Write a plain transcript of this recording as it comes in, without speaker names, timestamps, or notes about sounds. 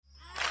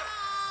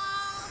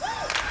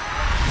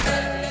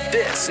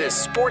This is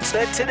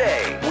Sportsnet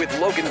Today with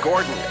Logan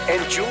Gordon and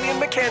Julian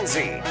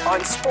McKenzie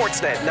on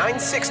Sportsnet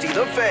 960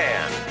 The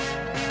Fan.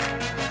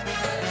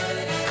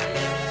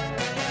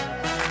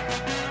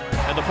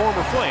 And the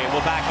former Flame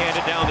will backhand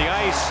it down the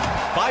ice.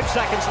 5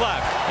 seconds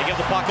left. They give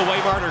the puck away.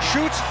 Marner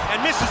shoots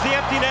and misses the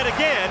empty net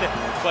again.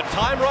 But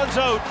time runs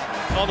out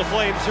on the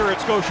Flames here at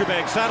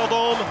Scotiabank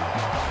Saddledome,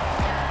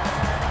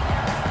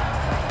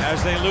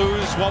 as they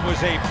lose what was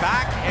a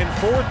back and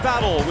forth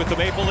battle with the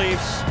Maple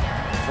Leafs.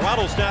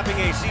 Toronto snapping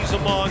a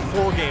season-long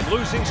 4-game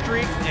losing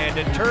streak, and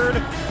in turn,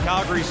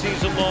 Calgary's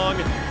season-long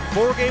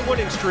 4-game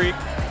winning streak,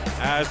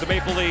 as the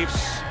Maple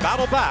Leafs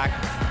battle back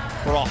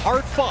for a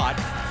hard-fought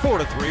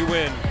 4-3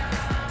 win.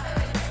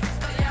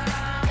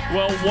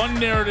 Well, one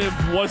narrative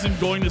wasn't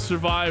going to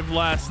survive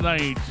last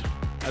night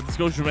at the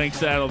Scotiabank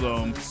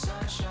Saddledome.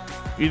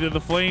 Either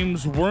the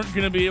Flames weren't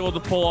going to be able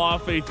to pull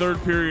off a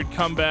third-period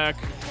comeback,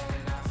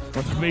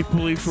 or the Maple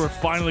Leafs were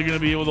finally going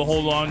to be able to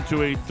hold on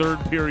to a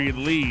third-period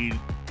lead.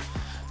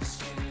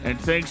 And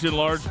thanks in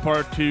large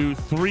part to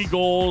 3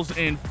 goals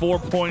and 4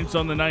 points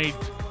on the night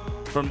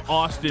from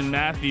Austin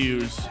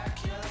Matthews,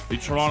 the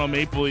Toronto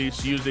Maple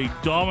Leafs used a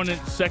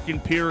dominant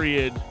second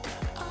period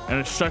and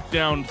a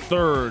shutdown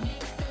third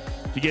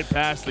to get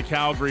past the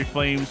Calgary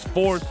Flames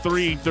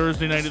 4-3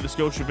 Thursday night at the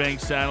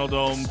Scotiabank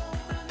Saddledome,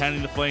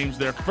 handing the Flames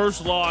their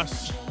first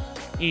loss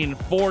in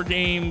 4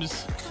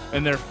 games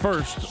and their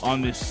first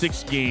on this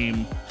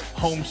 6-game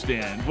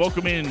homestand.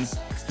 Welcome in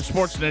to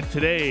Sportsnet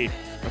Today,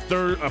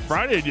 a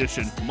Friday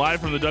edition, live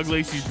from the Doug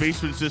Lacey's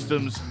Basement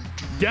Systems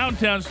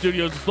downtown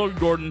studios. It's Logan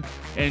Gordon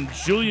and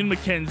Julian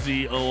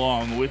McKenzie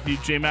along with you.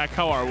 J-Mac,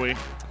 how are we?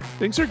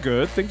 Things are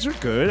good.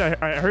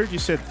 I heard you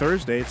said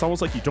Thursday. It's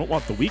almost like you don't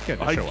want the weekend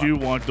to show up. I do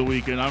want the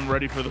weekend. I'm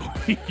ready for the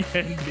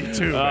weekend. Me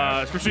too,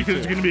 especially because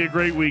it's going to be a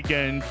great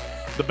weekend.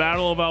 The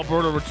Battle of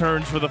Alberta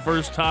returns for the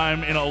first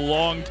time in a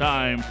long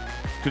time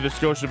to the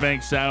Scotiabank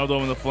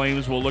Saddledome, and the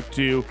Flames will look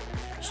to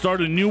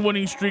start a new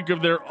winning streak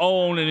of their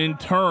own and in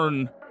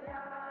turn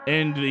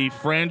end the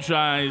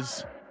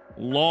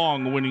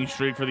franchise-long winning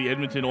streak for the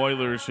Edmonton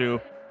Oilers,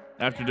 who,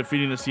 after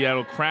defeating the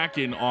Seattle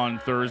Kraken on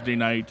Thursday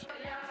night,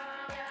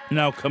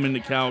 now come into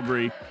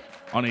Calgary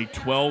on a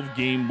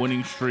 12-game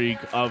winning streak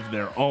of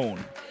their own.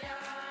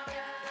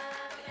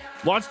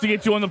 Lots to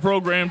get to on the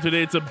program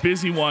today. It's a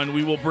busy one.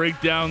 We will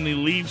break down the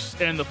Leafs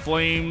and the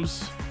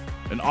Flames.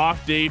 An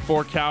off day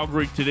for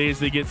Calgary today as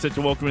they get set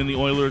to welcome in the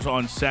Oilers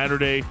on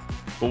Saturday.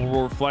 But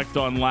we'll reflect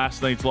on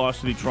last night's loss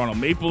to the Toronto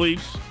Maple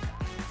Leafs.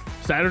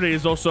 Saturday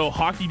is also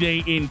Hockey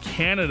Day in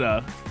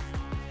Canada,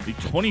 the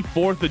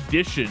 24th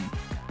edition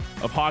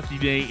of Hockey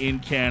Day in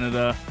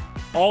Canada.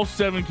 All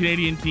 7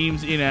 Canadian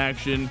teams in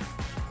action.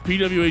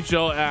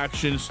 PWHL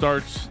action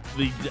starts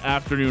the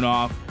afternoon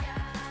off.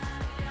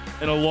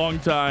 And a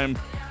longtime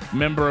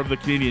member of the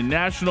Canadian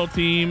national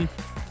team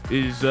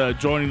is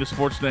joining the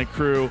Sportsnet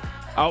crew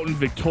out in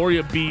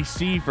Victoria,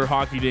 BC for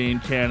Hockey Day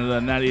in Canada,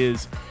 and that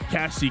is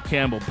Cassie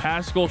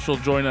Campbell-Pascal. She'll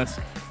join us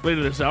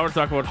later this hour to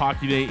talk about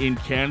Hockey Day in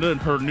Canada and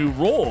her new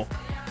role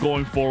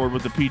going forward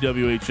with the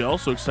PWHL.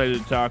 So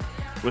excited to talk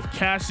with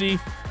Cassie.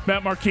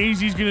 Matt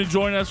Marchese is going to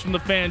join us from the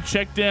Fan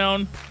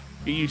Checkdown.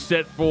 Get you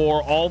set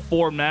for all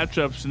 4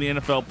 matchups in the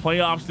NFL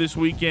playoffs this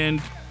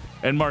weekend.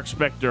 And Mark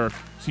Spector,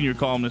 senior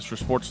columnist for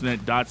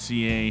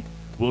Sportsnet.ca,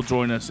 will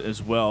join us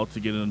as well to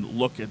get a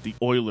look at the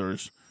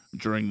Oilers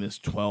during this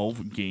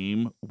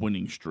 12-game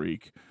winning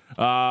streak.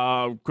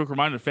 Quick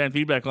reminder, fan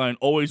feedback line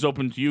always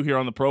open to you here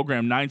on the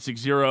program,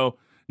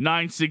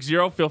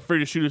 960-960. Feel free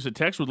to shoot us a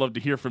text. We'd love to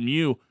hear from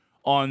you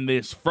on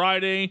this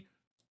Friday.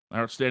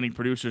 Our outstanding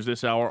producers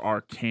this hour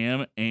are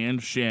Cam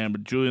and Sham.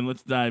 But Julian,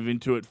 let's dive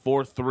into it.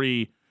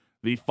 4-3,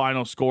 the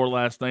final score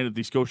last night at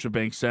the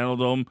Scotiabank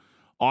Saddledome.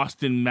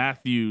 Austin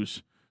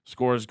Matthews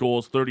scores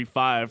goals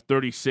 35,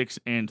 36,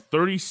 and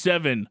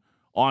 37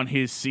 on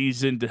his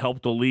season to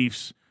help the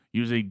Leafs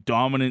use a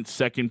dominant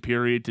second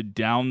period to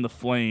down the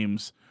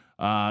Flames.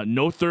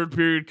 No third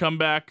period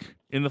comeback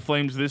in the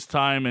Flames this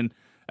time. And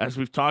as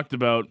we've talked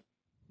about,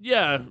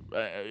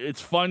 it's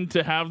fun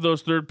to have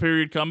those third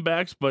period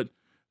comebacks, but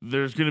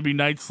there's going to be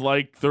nights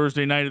like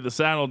Thursday night at the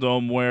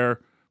Saddledome where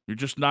you're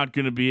just not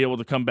going to be able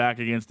to come back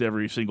against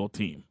every single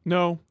team.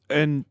 No,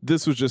 and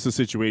this was just a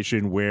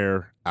situation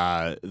where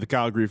the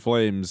Calgary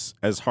Flames,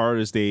 as hard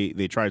as they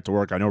tried to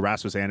work, I know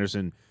Rasmus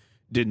Andersson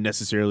didn't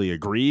necessarily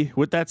agree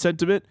with that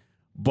sentiment,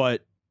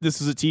 but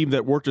this is a team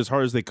that worked as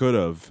hard as they could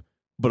have,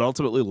 but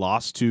ultimately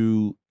lost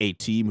to a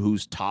team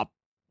whose top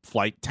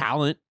flight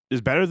talent is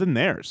better than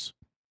theirs.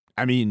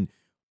 I mean,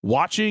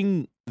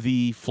 watching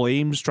the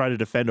Flames try to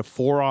defend a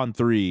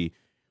 4-on-3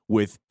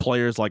 with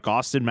players like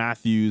Austin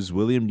Matthews,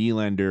 William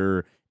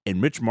Nylander, and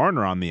Mitch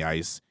Marner on the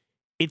ice,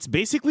 it's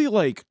basically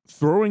like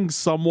throwing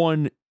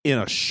someone in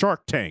a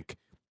shark tank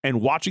and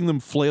watching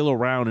them flail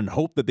around and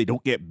hope that they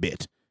don't get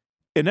bit.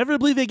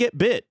 Inevitably, they get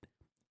bit.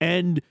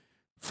 And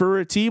for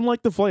a team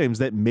like the Flames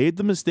that made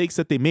the mistakes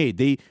that they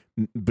made,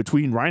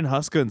 between Ryan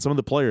Huska and some of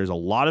the players, a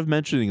lot of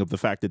mentioning of the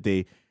fact that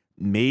they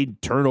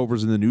made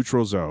turnovers in the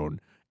neutral zone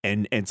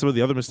and some of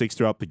the other mistakes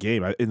throughout the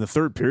game. In the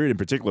third period in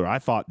particular, I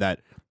thought that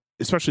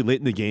especially late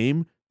in the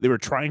game, they were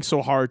trying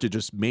so hard to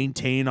just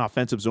maintain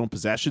offensive zone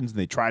possessions, and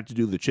they tried to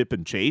do the chip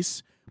and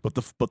chase. But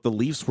the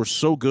Leafs were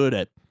so good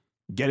at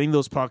getting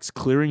those pucks,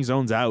 clearing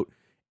zones out,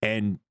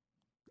 and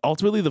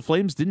ultimately the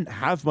Flames didn't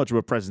have much of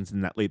a presence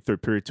in that late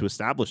third period to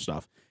establish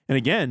stuff. And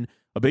again,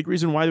 a big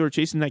reason why they were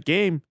chasing that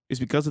game is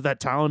because of that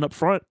talent up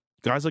front.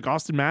 Guys like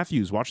Austin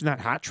Matthews, watching that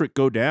hat trick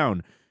go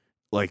down.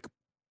 Like,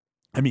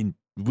 I mean,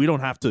 we don't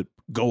have to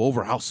go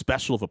over how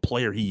special of a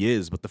player he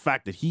is, but the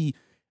fact that he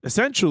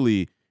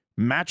essentially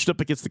matched up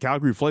against the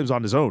Calgary Flames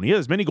on his own. He had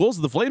as many goals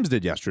as the Flames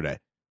did yesterday.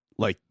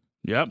 Like,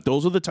 Yep.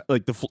 those are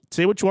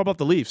say what you want about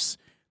the Leafs.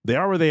 They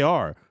are where they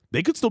are.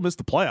 They could still miss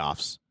the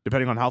playoffs,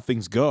 depending on how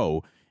things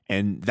go.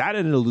 And that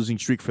ended a losing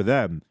streak for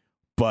them.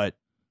 But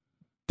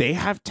they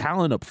have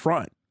talent up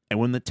front. And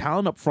when the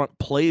talent up front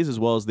plays as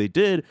well as they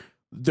did,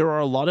 there are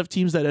a lot of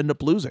teams that end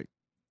up losing.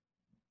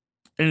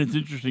 And it's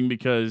interesting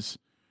because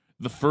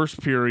the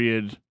first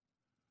period,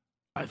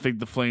 I think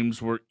the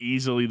Flames were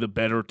easily the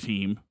better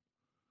team.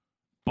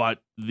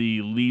 But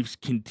the Leafs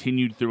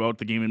continued throughout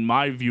the game, in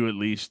my view at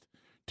least,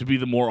 to be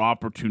the more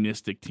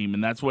opportunistic team.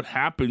 And that's what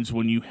happens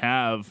when you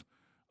have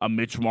a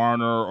Mitch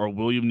Marner or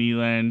William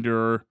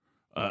Nylander,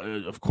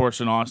 of course,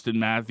 an Austin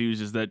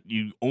Matthews, is that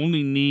you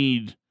only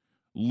need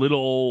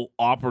little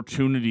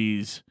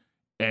opportunities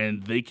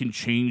and they can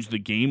change the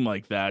game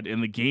like that.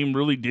 And the game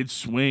really did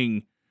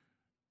swing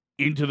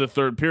into the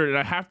third period. And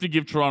I have to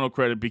give Toronto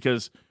credit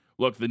because,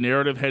 look, the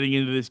narrative heading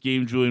into this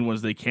game, Julian,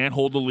 was they can't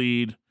hold the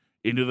lead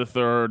into the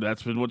third.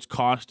 That's been what's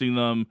costing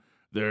them.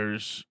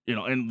 There's,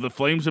 and the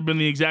Flames have been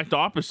the exact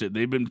opposite.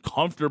 They've been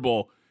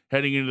comfortable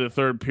heading into the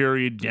third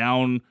period,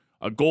 down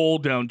a goal,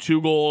 down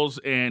 2 goals,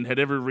 and had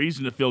every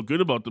reason to feel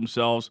good about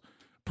themselves.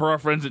 Per our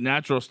friends at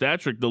Natural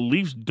Stat Trick, the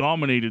Leafs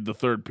dominated the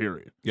third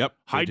period. Yep.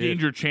 High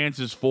danger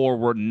chances for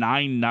were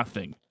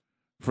 9-0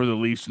 for the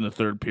Leafs in the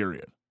third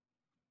period.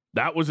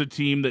 That was a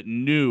team that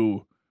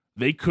knew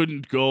they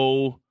couldn't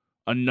go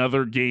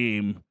another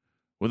game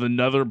with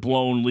another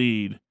blown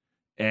lead,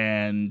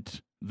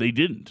 and they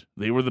didn't.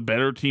 They were the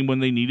better team when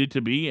they needed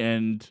to be,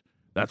 and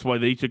that's why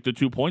they took the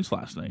 2 points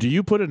last night. Do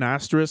you put an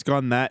asterisk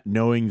on that,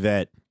 knowing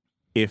that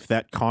if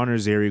that Connor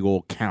Zary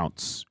goal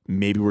counts,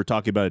 maybe we're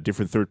talking about a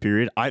different third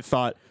period? I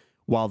thought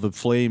while the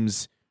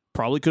Flames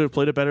probably could have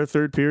played a better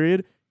third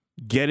period,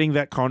 getting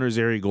that Connor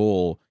Zary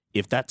goal,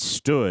 if that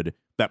stood,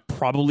 that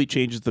probably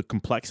changes the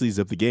complexities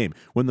of the game.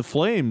 When the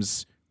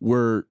Flames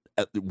were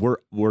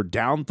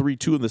down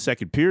 3-2 in the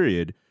second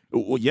period,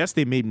 well, yes,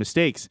 they made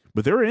mistakes,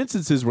 but there were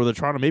instances where the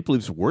Toronto Maple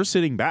Leafs were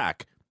sitting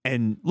back.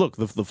 And look,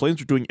 the Flames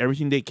were doing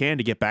everything they can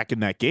to get back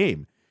in that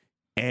game.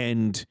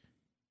 And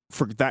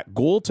for that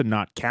goal to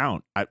not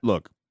count,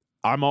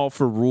 I'm all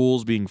for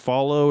rules being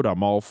followed.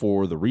 I'm all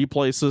for the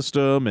replay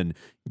system and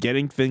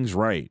getting things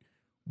right.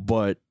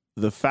 But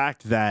the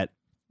fact that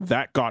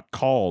got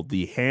called,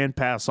 the hand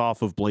pass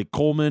off of Blake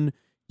Coleman,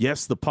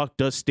 yes, the puck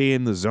does stay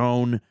in the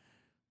zone.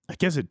 I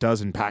guess it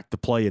does impact the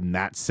play in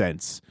that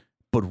sense.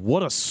 But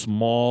what a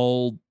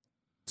small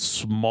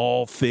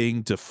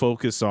thing to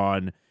focus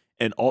on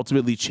and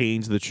ultimately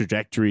change the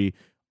trajectory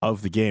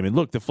of the game. And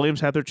look, the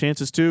Flames had their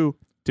chances too.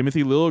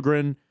 Timothy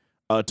Liljegren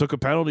took a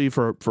penalty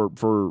for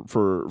closing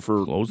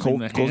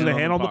the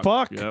hand on the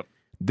puck. Yep.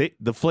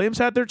 The Flames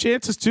had their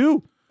chances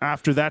too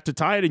after that to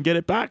tie it and get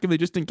it back, and they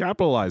just didn't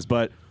capitalize.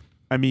 But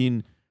I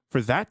mean,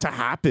 for that to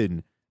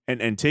happen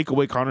and take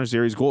away Connor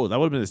Zary's goal, that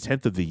would have been his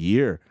 10th of the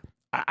year.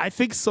 I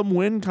think some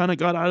wind kind of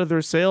got out of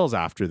their sails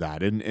after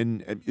that,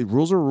 and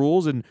rules are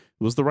rules, and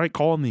it was the right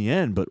call in the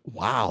end. But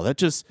wow, that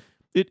just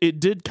it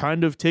did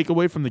kind of take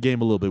away from the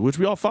game a little bit, which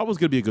we all thought was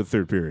going to be a good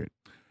third period.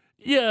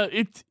 Yeah,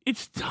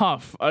 it's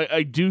tough.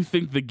 I do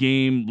think the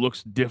game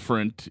looks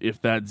different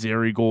if that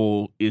Zary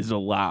goal is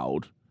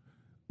allowed.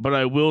 But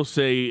I will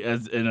say,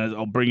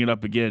 I'll bring it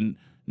up again,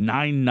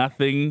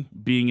 9-0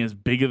 being as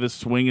big of a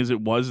swing as it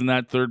was in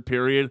that third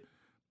period,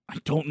 I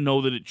don't know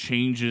that it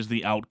changes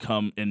the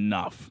outcome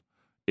enough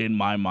in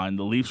my mind.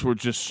 The Leafs were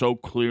just so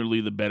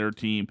clearly the better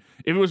team.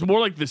 If it was more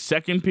like the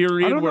second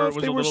period, I don't where know it if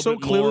was they a were little so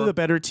bit clearly more, the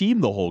better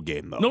team the whole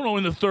game, though. No,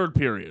 in the third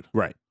period.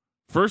 Right.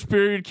 First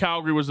period,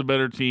 Calgary was the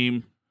better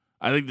team.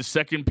 I think the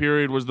second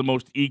period was the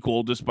most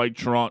equal, despite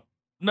Toronto.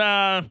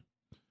 No,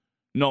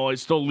 I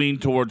still lean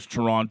towards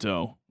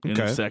Toronto in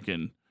the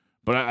second.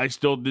 But I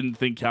still didn't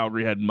think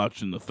Calgary had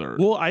much in the third.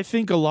 Well, I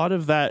think a lot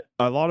of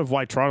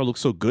why Toronto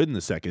looks so good in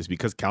the second is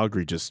because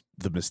Calgary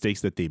the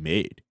mistakes that they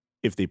made.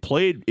 If they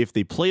played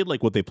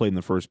like what they played in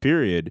the first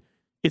period,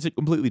 it's a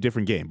completely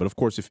different game. But of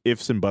course, if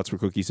ifs and buts were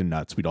cookies and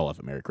nuts, we'd all have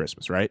a Merry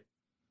Christmas, right?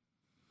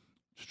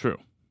 It's true.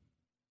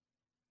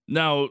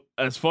 Now,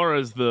 as far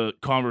as the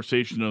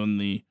conversation on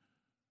the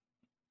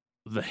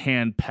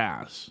hand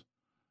pass,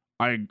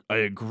 I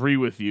agree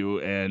with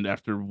you. And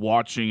after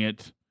watching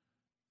it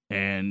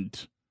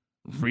and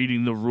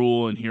reading the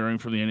rule and hearing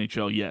from the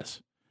NHL,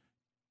 yes.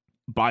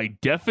 By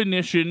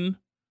definition,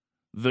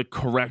 the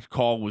correct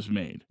call was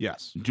made.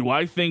 Yes. Do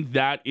I think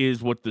that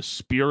is what the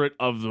spirit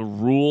of the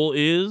rule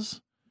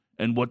is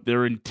and what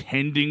they're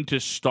intending to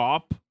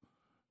stop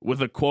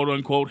with a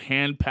quote-unquote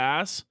hand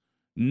pass?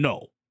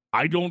 No.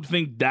 I don't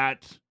think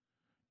that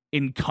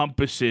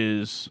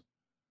encompasses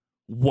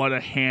what a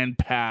hand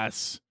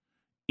pass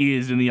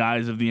is in the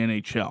eyes of the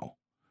NHL.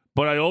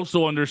 But I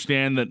also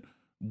understand that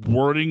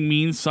wording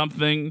means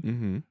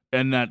something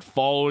and that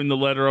following the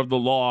letter of the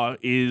law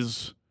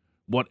is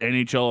what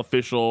NHL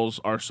officials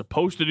are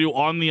supposed to do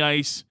on the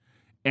ice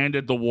and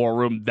at the war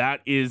room.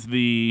 That is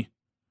the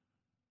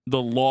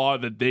law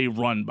that they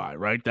run by,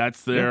 right?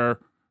 That's their,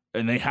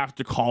 and they have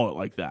to call it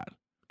like that.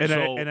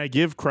 And I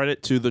give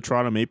credit to the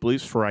Toronto Maple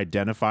Leafs for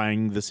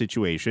identifying the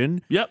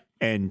situation. Yep.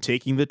 And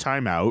taking the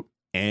timeout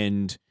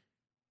and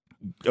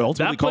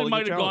ultimately that play calling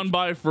might have gone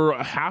by for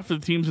half the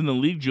teams in the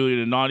league, Julian,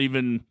 and not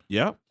even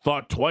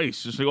thought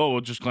twice. Just like, oh,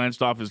 well, just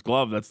glanced off his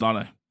glove. That's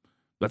not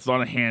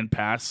a hand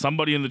pass.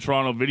 Somebody in the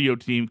Toronto video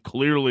team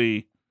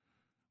clearly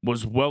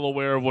was well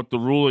aware of what the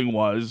ruling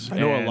was. I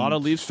know a lot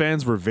of Leafs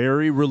fans were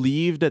very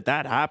relieved at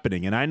that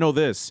happening. And I know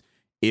this,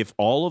 if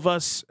all of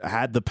us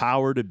had the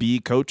power to be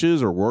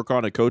coaches or work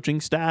on a coaching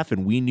staff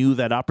and we knew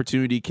that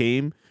opportunity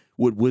came,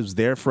 was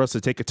there for us to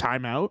take a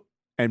timeout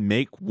and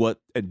do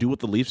what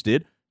the Leafs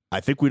did, I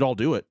think we'd all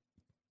do it.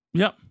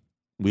 Yep.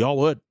 We all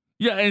would.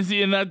 Yeah,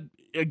 and that,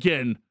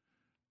 again,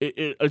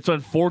 it's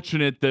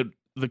unfortunate that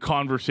the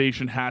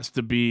conversation has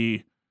to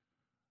be,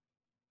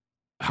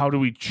 how do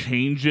we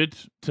change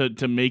it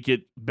to make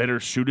it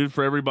better suited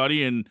for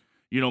everybody? And,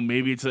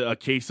 maybe it's a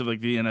case of like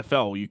the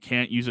NFL. You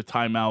can't use a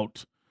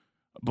timeout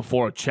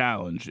before a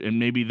challenge, and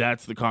maybe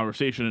that's the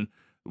conversation.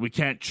 We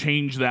can't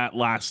change that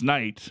last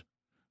night,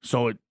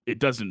 so it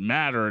doesn't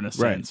matter in a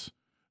sense. Right.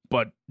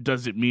 But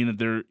does it mean that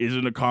there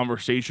isn't a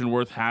conversation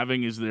worth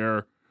having? Is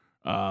there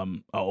a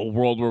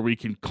world where we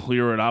can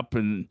clear it up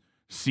and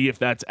see if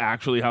that's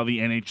actually how the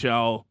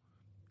NHL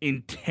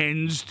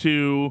intends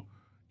to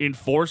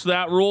enforce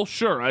that rule?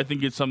 Sure, I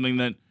think it's something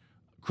that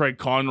Craig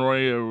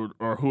Conroy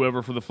or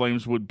whoever for the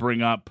Flames would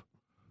bring up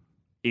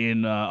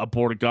in a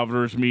board of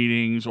governors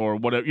meetings or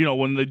whatever.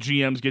 When the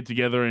GMs get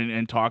together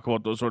and talk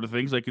about those sort of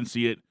things, I can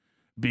see it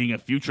being a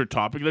future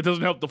topic. That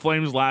doesn't help the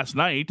Flames last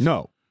night.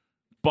 No.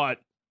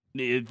 But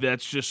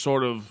that's just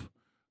sort of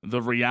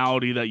the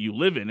reality that you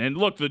live in. And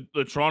look,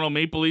 the Toronto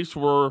Maple Leafs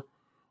were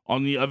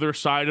on the other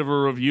side of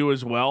a review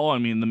as well. I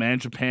mean, the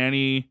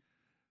Mangiapane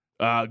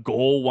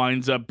goal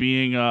winds up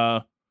being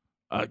a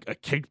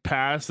kick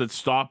pass that's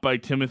stopped by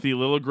Timothy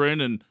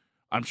Liljegren. And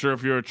I'm sure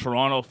if you're a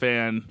Toronto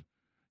fan,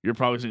 you're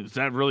probably saying, does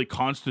that really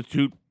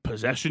constitute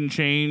possession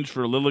change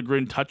for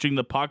Liljegren touching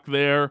the puck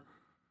there?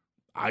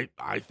 I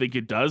think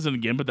it does. And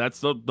again, but that's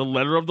the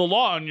letter of the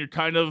law, and you're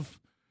kind of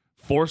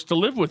forced to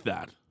live with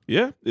that.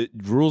 Yeah,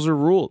 rules are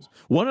rules.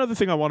 One other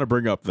thing I want to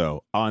bring up,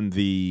 though, on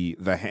the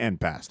hand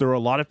pass. There were a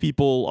lot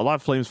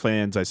of Flames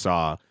fans I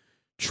saw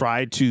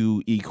try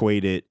to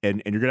equate it,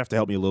 and you're going to have to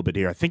help me a little bit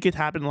here. I think it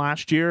happened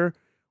last year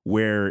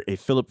where a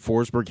Philip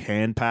Forsberg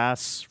hand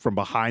pass from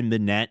behind the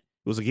net.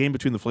 It was a game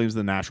between the Flames and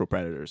the Nashville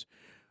Predators.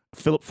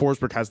 Philip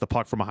Forsberg has the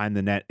puck from behind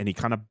the net, and he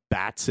kind of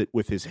bats it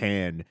with his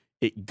hand.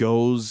 It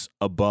goes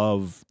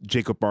above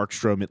Jacob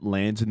Markstrom. It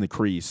lands in the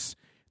crease.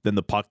 Then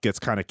the puck gets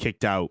kind of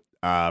kicked out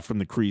from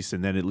the crease,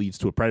 and then it leads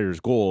to a Predators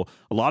goal.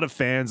 A lot of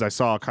fans I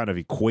saw kind of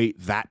equate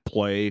that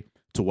play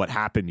to what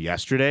happened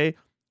yesterday.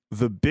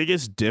 The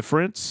biggest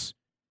difference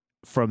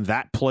from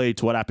that play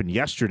to what happened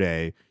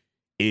yesterday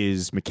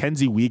is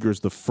Mackenzie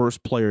Weegar's the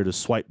first player to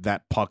swipe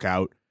that puck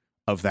out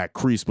of that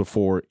crease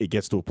before it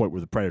gets to a point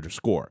where the Predators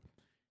score.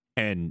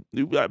 And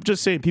I'm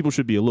just saying people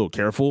should be a little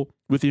careful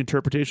with the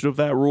interpretation of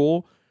that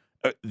rule.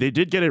 They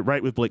did get it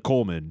right with Blake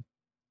Coleman.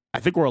 I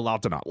think we're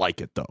allowed to not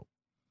like it, though.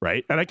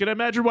 Right? And I can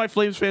imagine why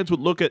Flames fans would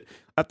look at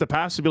the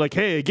pass and be like,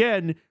 hey,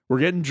 again, we're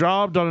getting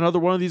jobbed on another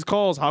one of these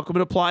calls. How come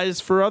it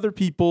applies for other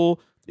people?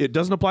 It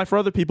doesn't apply for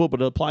other people,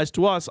 but it applies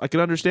to us. I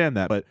can understand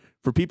that. But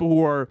for people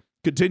who are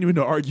continuing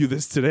to argue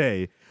this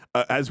today,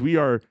 as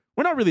we're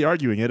not really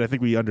arguing it. I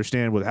think we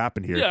understand what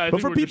happened here. Yeah, I but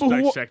think for we're people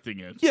just dissecting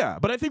it. Yeah,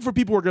 but I think for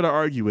people who are going to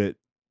argue it,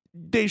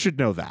 they should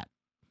know that.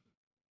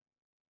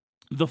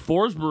 The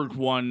Forsberg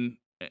one,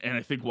 and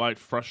I think why it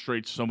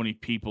frustrates so many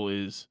people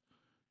is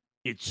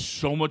it's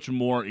so much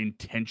more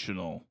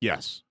intentional.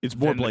 Yes, it's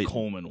more blatant. The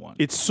Coleman one.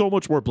 It's so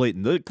much more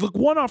blatant. The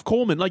one off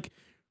Coleman, like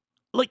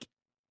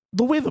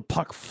the way the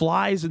puck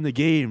flies in the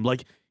game,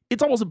 like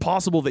it's almost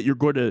impossible that you're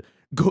going to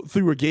go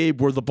through a game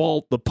where the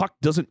puck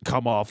doesn't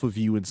come off of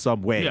you in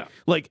some way. Yeah.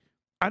 Like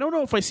I don't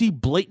know if I see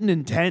blatant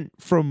intent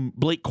from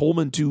Blake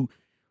Coleman to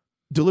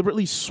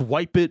deliberately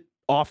swipe it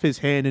off his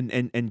hand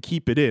and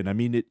keep it in. I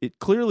mean, it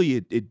clearly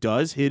it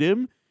does hit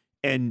him,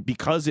 and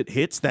because it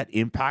hits, that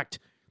impact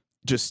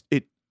just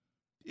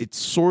it's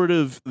sort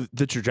of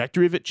the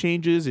trajectory of it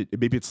changes.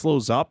 Maybe it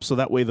slows up so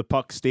that way the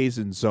puck stays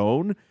in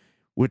zone,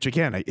 which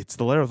again, it's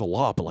the letter of the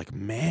law, but like,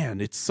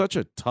 man, it's such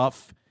a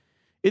tough.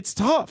 It's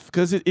tough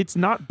because it's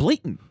not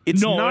blatant.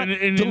 It's not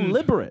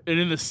deliberate. And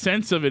in the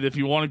sense of it, if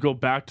you want to go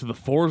back to the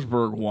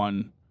Forsberg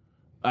one,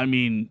 I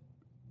mean,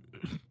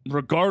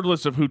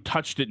 regardless of who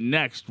touched it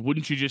next,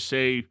 wouldn't you just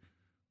say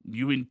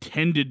you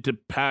intended to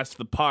pass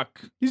the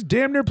puck? He's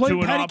damn near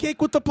playing patty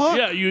cake with the puck.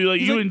 Yeah,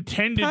 you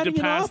intended to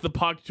pass the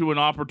puck to an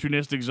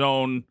opportunistic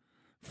zone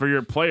for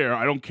your player.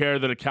 I don't care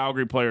that a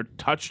Calgary player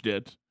touched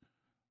it,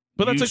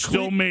 But that's you a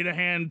still made a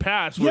hand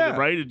pass with it,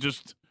 right? It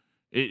just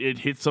it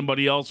hit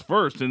somebody else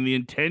first, and the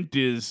intent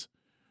is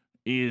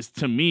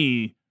to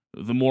me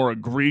the more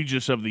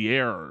egregious of the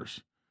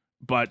errors.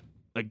 But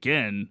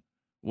again,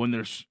 when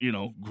there's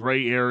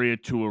gray area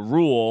to a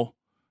rule,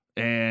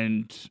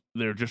 and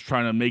they're just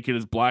trying to make it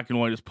as black and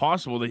white as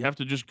possible, they have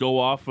to just go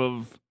off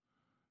of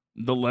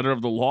the letter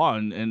of the law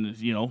and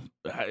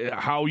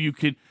how you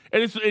can.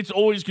 And it's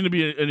always going to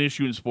be an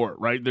issue in sport,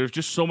 right? There's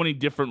just so many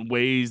different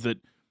ways that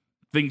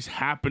things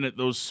happen at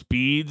those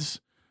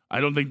speeds. I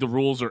don't think the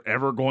rules are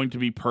ever going to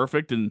be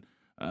perfect, and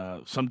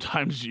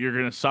sometimes you're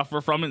going to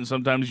suffer from it, and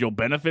sometimes you'll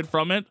benefit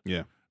from it.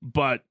 Yeah.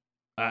 But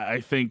I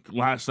think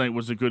last night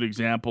was a good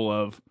example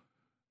of,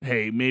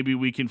 hey, maybe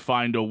we can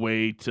find a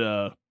way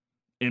to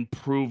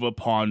improve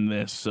upon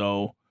this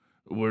so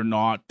we're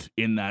not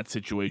in that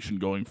situation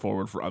going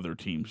forward for other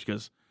teams.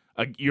 Because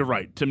you're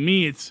right. To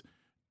me, it's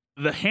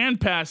the hand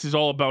pass is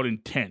all about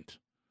intent.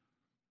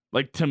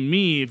 Like, to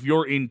me, if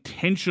you're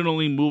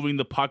intentionally moving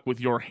the puck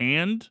with your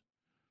hand,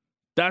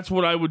 that's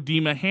what I would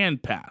deem a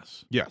hand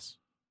pass. Yes.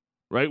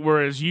 Right?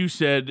 Whereas you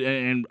said,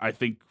 and I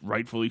think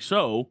rightfully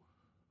so,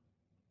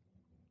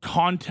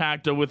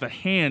 contact with a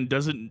hand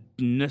doesn't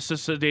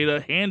necessitate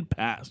a hand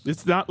pass.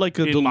 It's not like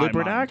a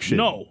deliberate action.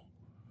 No.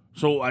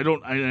 So I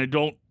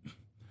don't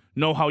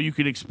know how you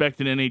could expect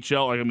an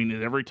NHL. Like, I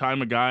mean, every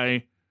time a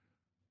guy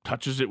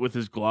touches it with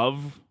his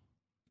glove,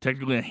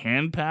 technically a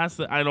hand pass?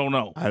 I don't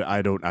know.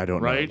 I don't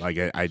right? know. Like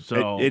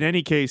in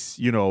any case,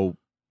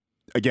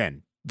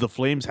 again, the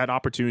Flames had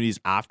opportunities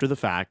after the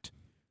fact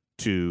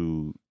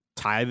to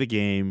tie the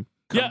game.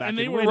 And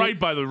they were right.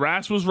 By the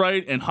Rass was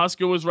right, and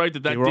Huska was right that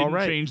didn't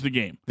change the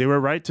game. They were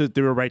right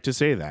to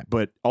say that.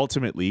 But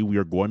ultimately, we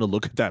are going to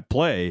look at that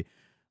play.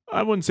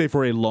 I wouldn't say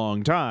for a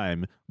long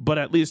time, but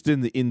at least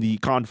in the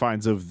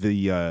confines of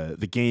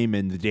the game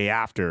and the day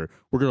after,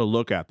 we're going to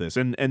look at this.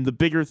 And the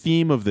bigger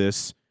theme of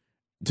this,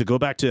 to go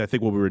back to I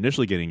think what we were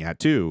initially getting at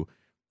too,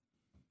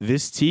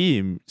 this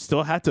team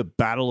still had to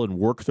battle and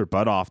work their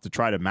butt off to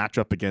try to match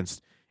up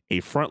against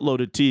a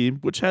front-loaded team,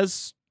 which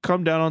has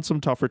come down on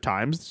some tougher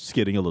times,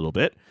 skidding a little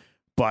bit,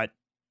 but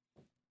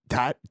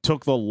that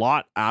took the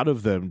lot out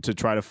of them to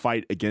try to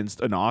fight against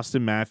an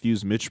Austin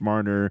Matthews, Mitch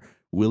Marner,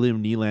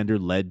 William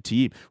Nylander-led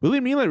team.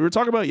 William Nylander, we were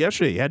talking about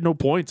yesterday, he had no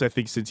points, I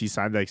think, since he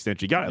signed that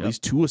extension. He got at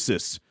least 2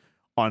 assists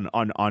on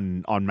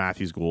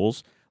Matthews'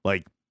 goals.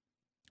 Like,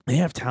 they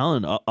have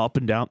talent up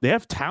and down. They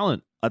have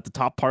talent at the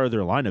top part of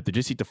their lineup. They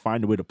just need to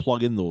find a way to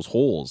plug in those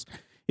holes.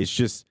 It's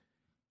just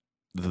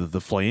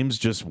the Flames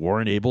just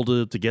weren't able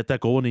to get that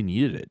goal when they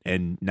needed it.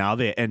 And now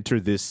they enter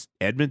this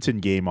Edmonton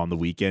game on the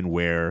weekend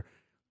where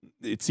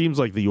it seems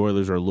like the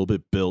Oilers are a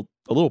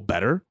little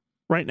better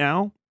right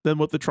now than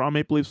what the Toronto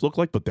Maple Leafs look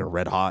like, but they're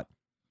red hot.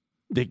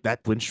 That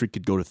win streak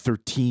could go to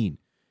 13.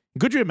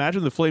 Could you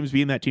imagine the Flames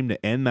being that team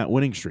to end that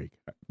winning streak?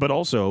 But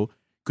also,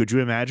 could you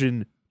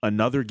imagine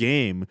another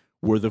game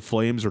where the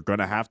Flames are going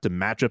to have to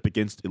match up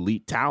against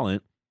elite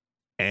talent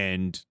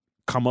and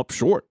come up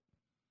short?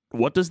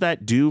 What does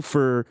that do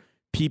for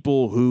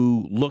people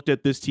who looked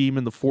at this team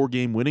in the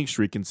 4-game winning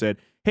streak and said,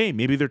 hey,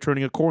 maybe they're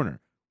turning a corner?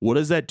 What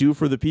does that do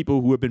for the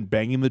people who have been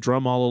banging the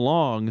drum all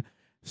along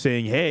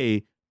saying,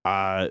 hey,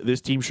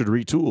 this team should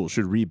retool,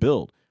 should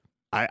rebuild?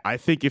 I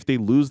think if they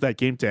lose that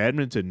game to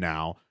Edmonton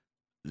now,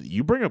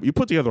 you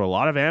put together a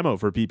lot of ammo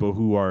for people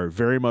who are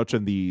very much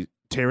on the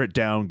tear it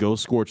down, go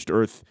scorched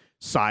earth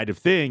side of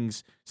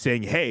things,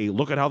 saying, hey,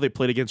 look at how they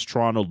played against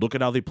Toronto, look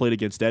at how they played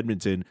against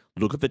Edmonton,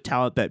 look at the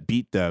talent that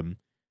beat them.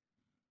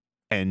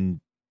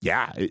 And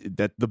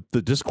that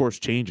the discourse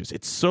changes.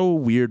 It's so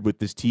weird with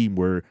this team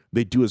where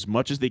they do as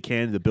much as they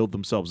can to build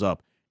themselves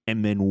up,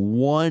 and then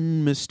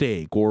one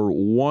mistake or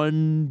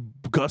one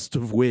gust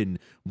of wind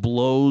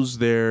blows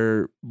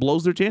their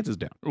chances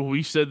down.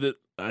 We said that.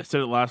 I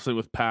said it last night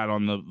with Pat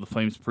on the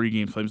Flames Talk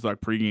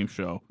pregame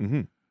show.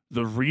 Mm-hmm.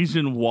 The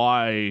reason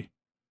why,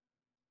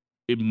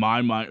 in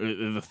my mind,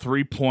 the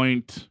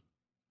 3-point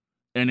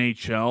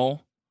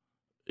NHL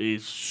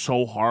is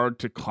so hard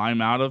to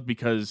climb out of,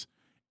 because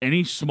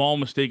any small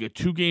mistake, a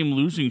 2-game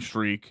losing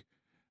streak,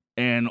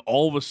 and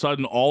all of a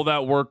sudden all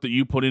that work that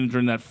you put in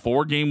during that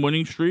 4-game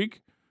winning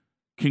streak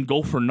can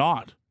go for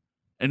naught.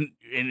 And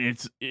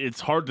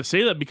it's hard to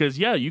say that because,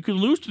 you can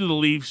lose to the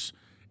Leafs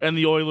and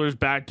the Oilers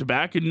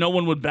back-to-back and no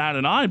one would bat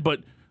an eye,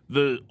 but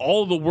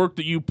all the work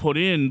that you put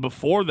in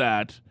before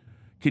that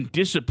can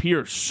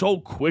disappear so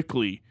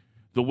quickly,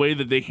 the way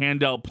that they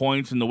hand out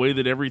points and the way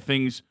that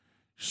everything's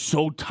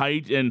so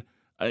tight. And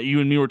you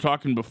and me were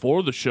talking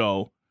before the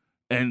show,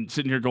 and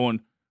sitting here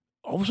going,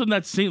 all of a sudden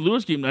that St.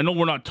 Louis game, I know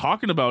we're not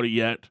talking about it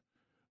yet,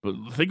 but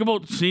think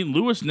about St.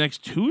 Louis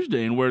next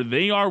Tuesday and where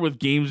they are with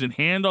games in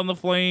hand on the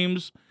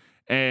Flames,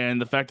 and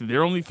the fact that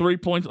they're only 3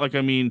 points. Like,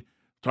 I mean,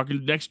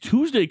 talking next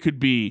Tuesday could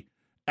be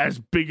as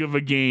big of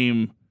a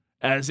game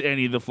as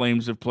any the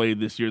Flames have played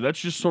this year. That's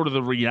just sort of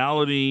the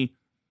reality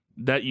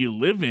that you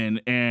live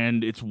in,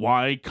 and it's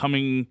why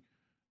coming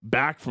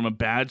back from a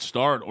bad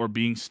start or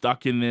being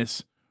stuck in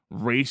this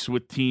race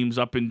with teams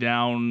up and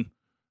down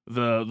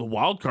the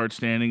wild card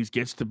standings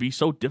gets to be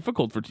so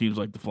difficult for teams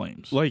like the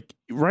Flames. Like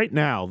right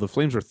now, the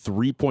Flames are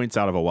 3 points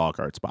out of a wild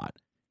card spot.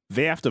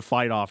 They have to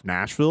fight off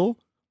Nashville,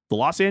 the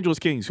Los Angeles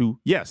Kings, who,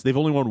 yes, they've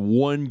only won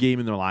one game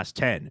in their last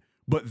 10,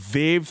 but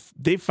they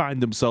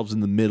find themselves in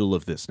the middle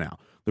of this now.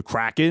 The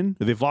Kraken,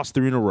 they've lost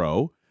 3 in a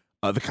row.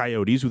 The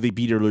Coyotes, who they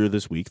beat earlier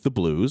this week, the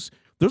Blues.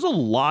 There's a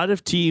lot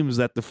of teams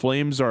that the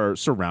Flames are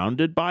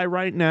surrounded by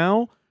right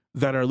now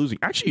that are losing.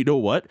 Actually, you know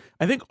what?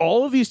 I think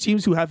all of these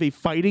teams who have a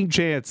fighting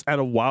chance at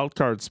a wild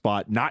card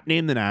spot, not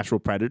named the Nashville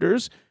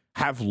Predators,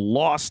 have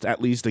lost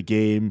at least a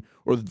game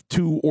or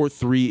 2 or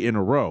 3 in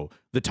a row.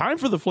 The time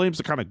for the Flames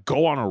to kind of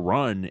go on a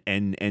run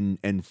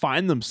and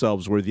find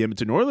themselves where the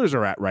Edmonton Oilers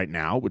are at right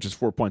now, which is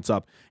 4 points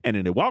up and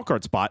in a wild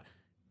card spot,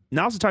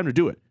 now's the time to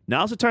do it.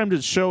 Now's the time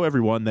to show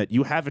everyone that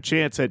you have a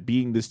chance at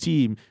being this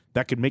team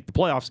that can make the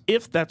playoffs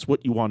if that's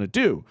what you want to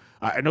do.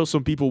 I know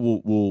some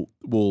people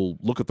will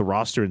look at the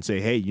roster and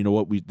say, hey, you know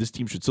what, this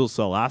team should still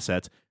sell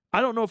assets.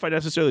 I don't know if I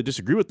necessarily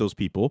disagree with those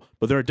people,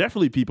 but there are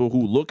definitely people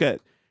who look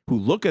at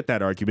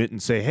that argument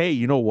and say, hey,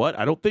 you know what,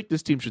 I don't think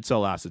this team should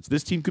sell assets.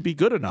 This team could be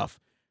good enough.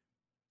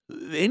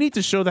 They need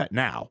to show that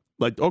now.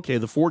 Like, okay,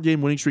 the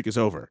 4-game winning streak is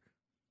over.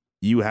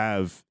 You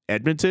have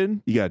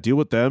Edmonton, you got to deal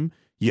with them.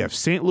 You have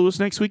St. Louis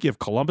next week. You have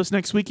Columbus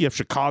next week. You have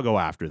Chicago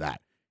after that.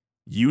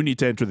 You need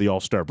to enter the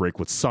All-Star break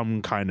with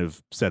some kind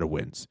of set of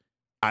wins.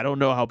 I don't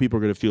know how people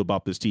are going to feel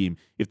about this team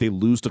if they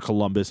lose to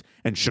Columbus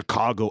and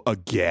Chicago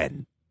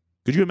again.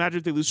 Could you imagine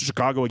if they lose to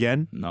Chicago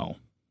again? No.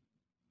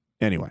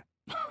 Anyway.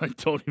 I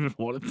don't even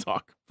want to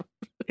talk.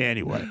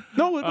 Anyway.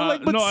 No,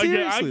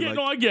 seriously.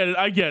 I get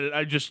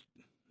it.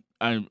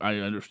 I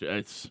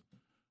understand.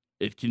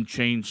 It can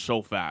change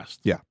so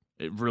fast. Yeah.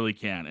 It really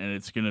can. And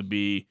it's going to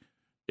be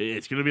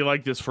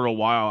like this for a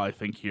while, I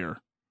think,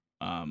 here.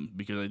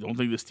 Because I don't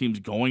think this team's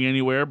going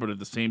anywhere, but at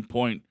the same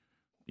point,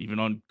 even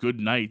on good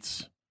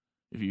nights,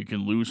 if you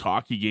can lose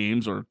hockey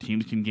games or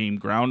teams can gain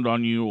ground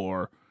on you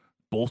or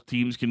both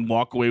teams can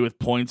walk away with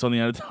points on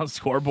the out-of-town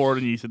scoreboard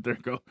and you sit there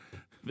and go,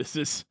 this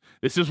is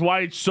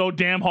why it's so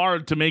damn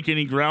hard to make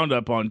any ground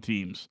up on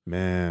teams.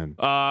 Man.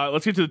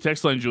 Let's get to the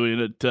text line, Julian,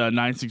 at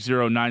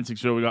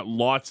 960-960. We got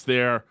lots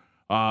there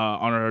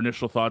on our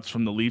initial thoughts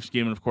from the Leafs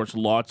game, and, of course,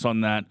 lots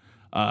on that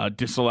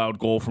disallowed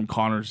goal from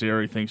Connor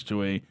Zary thanks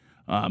to a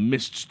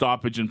missed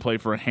stoppage and play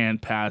for a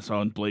hand pass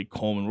on Blake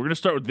Coleman. We're going to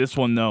start with this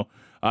one, though.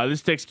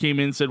 This text came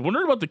in and said,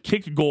 wondered about the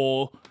kick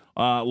goal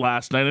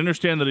last night. I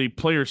understand that a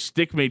player's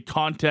stick made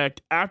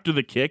contact after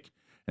the kick,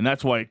 and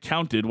that's why it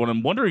counted. What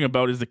I'm wondering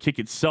about is the kick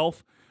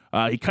itself.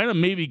 He kind of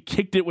maybe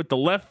kicked it with the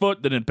left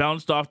foot, then it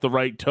bounced off the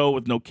right toe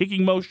with no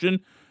kicking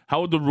motion.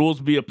 How would the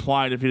rules be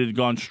applied if it had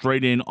gone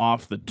straight in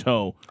off the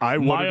toe?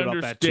 My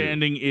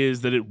understanding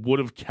is that it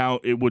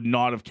would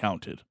not have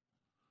counted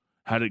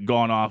had it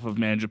gone off of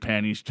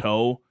Mangiapane's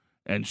toe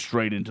and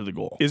straight into the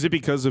goal. Is it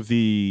because of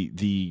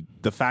the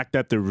fact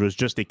that there was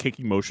just a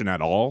kicking motion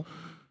at all?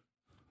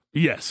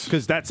 Yes.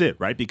 Because that's it,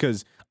 right?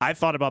 Because I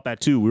thought about that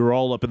too. We were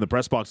all up in the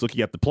press box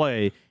looking at the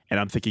play, and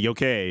I'm thinking,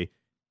 okay,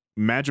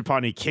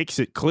 Mangiapane kicks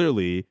it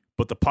clearly,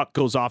 but the puck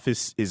goes off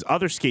his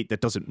other skate that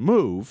doesn't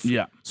move.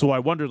 Yeah. So I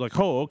wondered, like,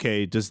 oh,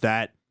 okay, does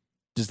that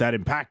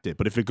impact it?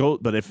 But if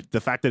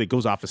the fact that it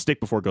goes off a stick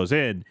before it goes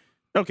in,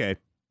 okay,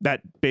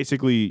 that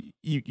basically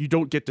you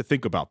don't get to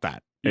think about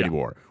that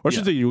anymore. Or I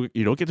should say you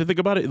don't get to think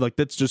about it. Like,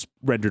 that's just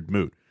rendered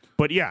moot.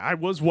 But yeah, I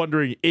was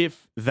wondering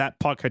if that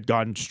puck had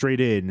gone straight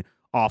in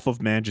off of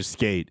Mangia's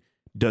skate,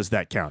 does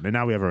that count? And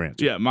now we have our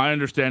answer. Yeah, my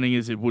understanding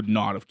is it would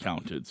not have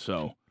counted.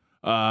 So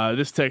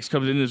this text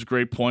comes in as a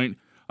great point.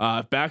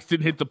 If Bax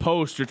didn't hit the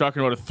post, you're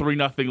talking about a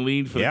 3-0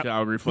 lead for the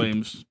Calgary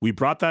Flames. We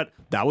brought that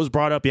was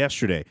brought up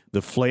yesterday.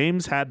 The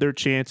Flames had their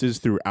chances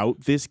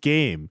throughout this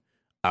game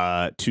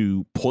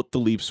to put the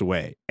Leafs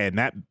away. And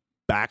that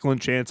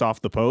Backlund chance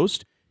off the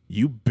post,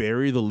 you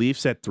bury the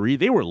Leafs at 3.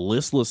 They were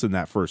listless in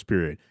that first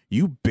period.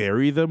 You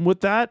bury them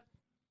with that,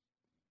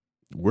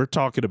 we're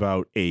talking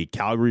about a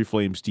Calgary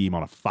Flames team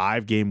on a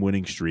 5-game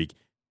winning streak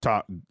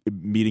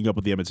meeting up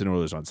with the Edmonton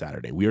Oilers on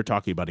Saturday. We are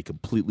talking about a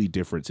completely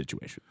different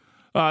situation.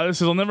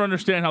 I'll never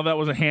understand how that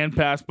was a hand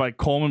pass by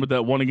Coleman, but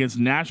that one against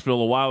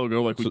Nashville a while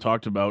ago, like we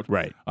talked about,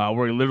 right?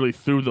 Where he literally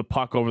threw the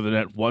puck over the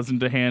net,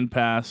 wasn't a hand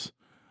pass.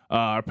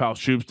 Our pal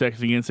Shoop's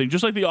texting in saying,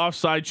 just like the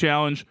offside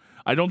challenge,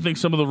 I don't think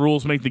some of the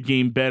rules make the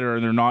game better,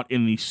 and they're not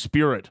in the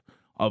spirit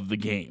of the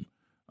game.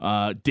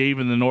 Dave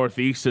in the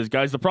Northeast says,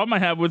 guys, the problem I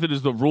have with it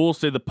is the rules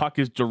say the puck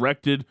is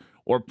directed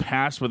or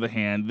passed with a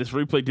hand. This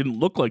replay didn't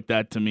look like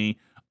that to me.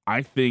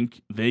 I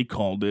think they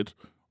called it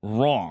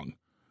wrong.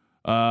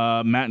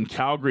 Matt in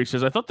Calgary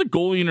says, I thought the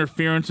goalie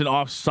interference and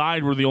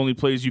offside were the only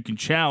plays you can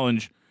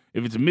challenge.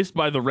 If it's missed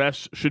by the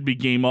refs, should be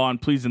game on.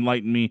 Please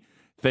enlighten me.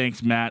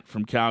 Thanks, Matt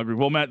from Calgary.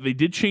 Well, Matt, they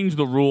did change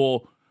the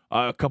rule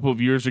a couple of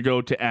years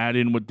ago to add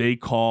in what they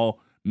call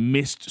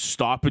missed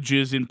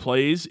stoppages in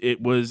plays. It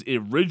was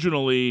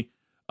originally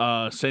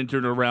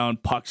centered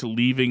around pucks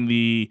leaving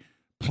the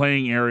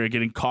playing area,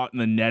 getting caught in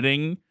the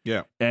netting,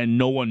 and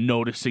no one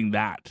noticing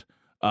that.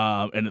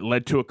 And it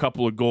led to a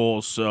couple of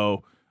goals.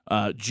 So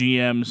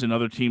GMs and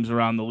other teams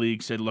around the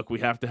league said, look, we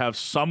have to have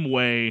some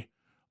way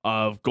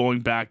of going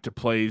back to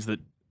plays that,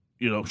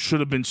 should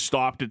have been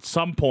stopped at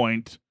some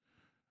point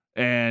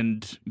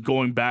and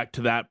going back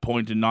to that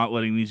point and not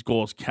letting these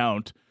goals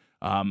count.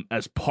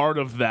 As part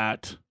of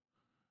that,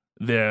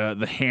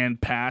 the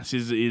hand pass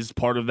is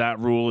part of that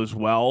rule as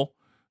well.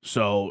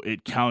 So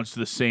it counts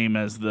the same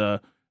as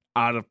the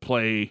out of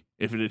play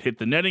if it had hit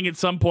the netting at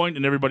some point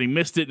and everybody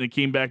missed it and it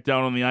came back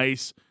down on the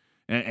ice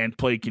and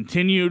play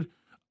continued.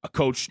 A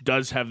coach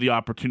does have the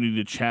opportunity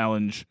to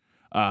challenge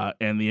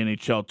and the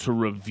NHL to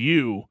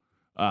review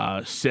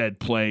said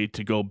play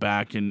to go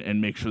back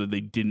and make sure that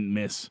they didn't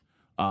miss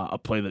a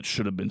play that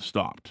should have been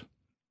stopped.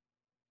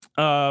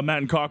 Matt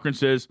and Cochran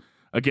says,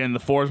 again, the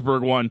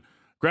Forsberg one,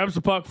 grabs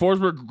the puck.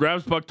 Forsberg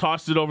grabs the puck,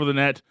 tosses it over the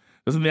net.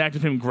 Doesn't the act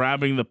of him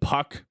grabbing the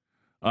puck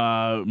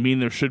mean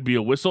there should be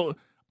a whistle?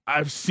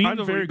 I'm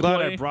very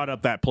glad I brought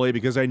up that play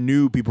because I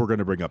knew people were going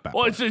to bring up that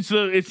play.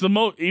 It's the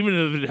most, even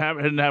if it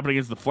hadn't happened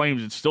against the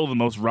Flames, it's still the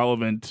most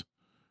relevant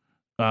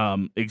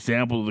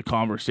example of the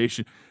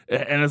conversation.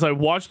 And as I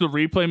watch the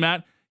replay,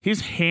 Matt,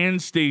 his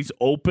hand stays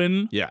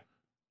open. Yeah.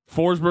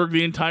 Forsberg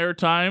the entire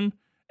time,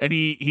 and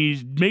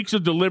he makes a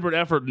deliberate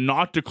effort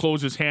not to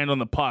close his hand on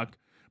the puck,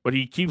 but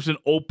he keeps an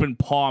open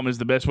palm is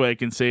the best way I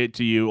can say it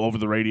to you over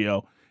the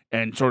radio,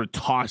 and sort of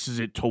tosses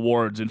it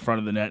towards in front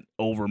of the net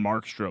over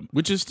Markstrom.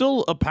 Which is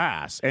still a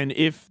pass. And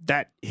if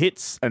that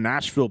hits a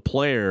Nashville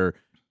player,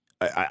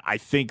 I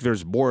think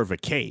there's more of a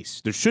case.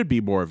 There should be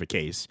more of a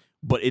case.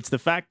 But it's the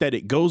fact that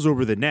it goes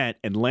over the net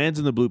and lands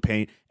in the blue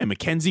paint, and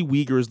Mackenzie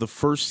Weegar is the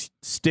first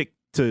stick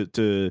to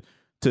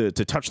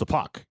touch the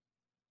puck.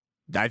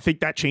 I think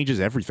that changes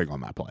everything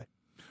on that play.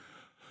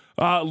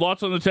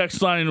 Lots on the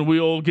text line, and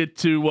we'll get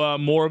to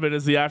more of it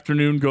as the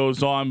afternoon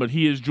goes on. But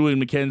he is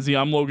Julian McKenzie.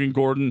 I'm Logan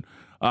Gordon.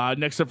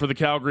 Next up for the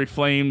Calgary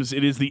Flames,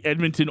 it is the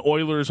Edmonton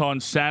Oilers on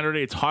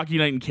Saturday. It's Hockey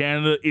Night in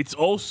Canada. It's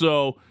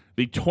also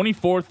the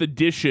 24th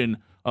edition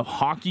of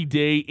Hockey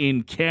Day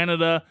in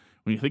Canada.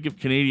 When you think of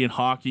Canadian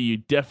hockey, you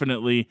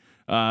definitely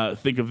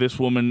think of this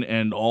woman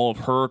and all of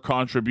her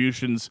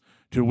contributions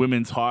to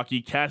women's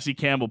hockey. Cassie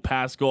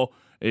Campbell-Pascal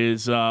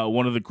is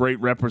one of the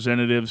great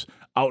representatives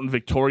out in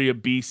Victoria,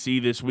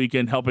 BC this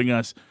weekend, helping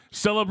us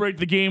celebrate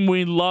the game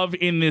we love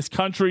in this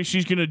country.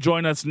 She's going to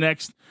join us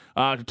next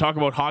to talk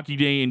about Hockey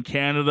Day in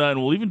Canada,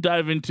 and we'll even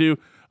dive into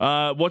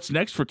what's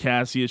next for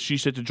Cassie as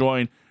she's set to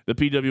join the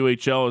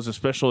PWHL as a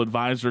special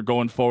advisor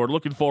going forward.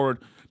 Looking forward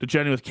to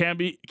chatting with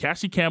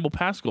Cassie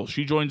Campbell-Pascal.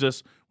 She joins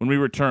us when we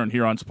return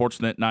here on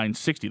Sportsnet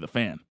 960, The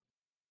Fan.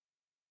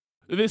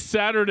 This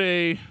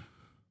Saturday,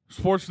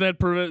 Sportsnet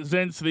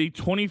presents the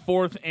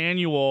 24th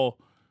annual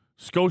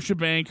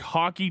Scotiabank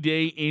Hockey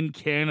Day in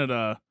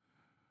Canada.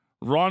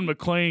 Ron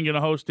McLean going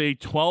to host a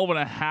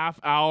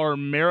 12.5-hour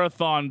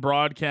marathon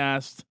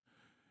broadcast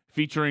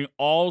featuring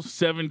all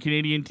 7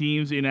 Canadian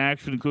teams in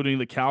action, including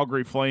the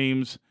Calgary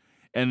Flames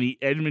and the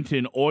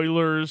Edmonton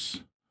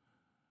Oilers.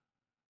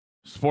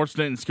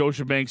 Sportsnet and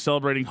Scotiabank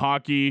celebrating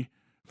hockey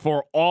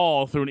for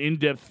all through an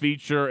in-depth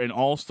feature and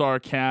all-star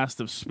cast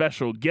of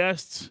special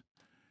guests.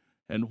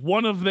 And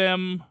one of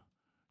them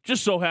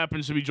just so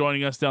happens to be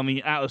joining us down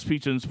the Atlas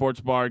Pizza and Sports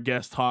Bar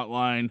guest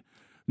hotline.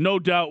 No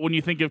doubt when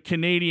you think of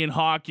Canadian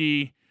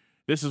hockey,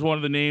 this is one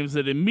of the names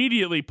that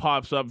immediately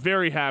pops up.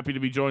 Very happy to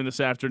be joined this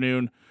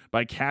afternoon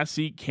by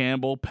Cassie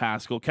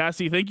Campbell-Pascal.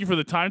 Cassie, thank you for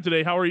the time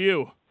today. How are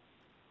you?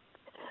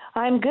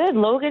 I'm good.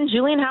 Logan,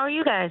 Julian, how are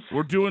you guys?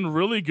 We're doing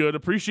really good.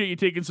 Appreciate you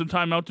taking some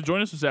time out to join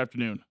us this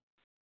afternoon.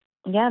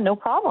 Yeah, no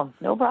problem.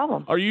 No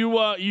problem. Are you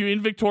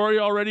in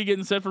Victoria already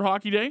getting set for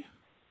Hockey Day?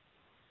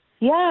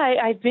 Yeah,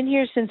 I've been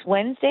here since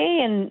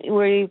Wednesday, and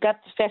we've got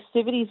the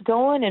festivities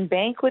going and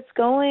banquets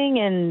going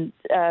and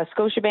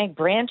Scotiabank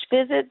branch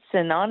visits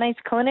and on-ice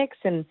clinics,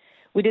 and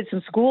we did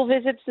some school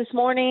visits this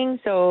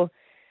morning. So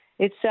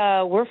it's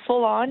we're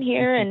full on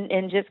here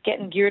and just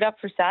getting geared up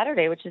for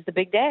Saturday, which is the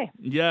big day.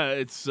 Yeah,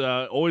 it's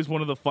always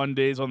one of the fun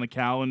days on the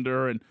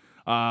calendar, and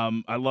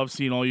I love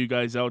seeing all you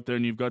guys out there,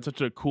 and you've got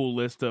such a cool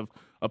list of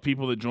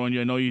people that join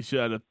you. I know you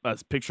had a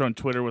picture on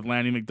Twitter with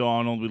Lanny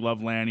McDonald. We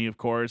love Lanny, of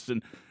course,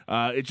 and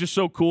it's just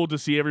so cool to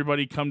see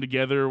everybody come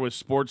together with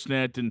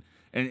Sportsnet and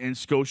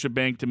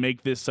Scotiabank to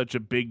make this such a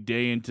big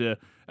day and to,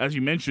 as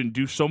you mentioned,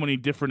 do so many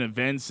different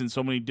events and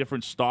so many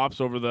different stops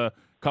over the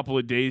couple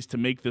of days to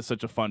make this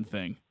such a fun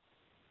thing.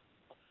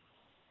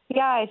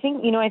 Yeah, I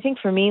think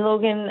for me,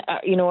 Logan,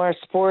 our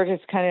sport has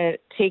kind of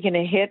taken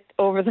a hit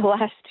over the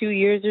last 2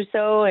 years or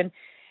so, and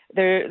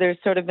there's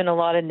sort of been a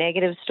lot of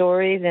negative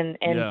stories, and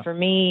yeah. For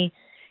me,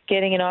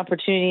 getting an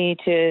opportunity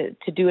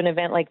to do an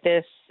event like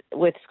this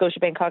with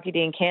Scotiabank Hockey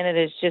Day in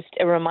Canada is just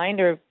a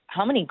reminder of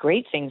how many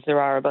great things there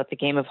are about the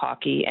game of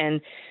hockey,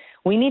 and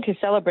we need to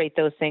celebrate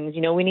those things.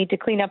 We need to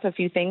clean up a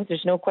few things.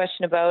 There's no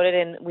question about it,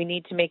 and we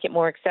need to make it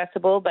more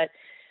accessible. But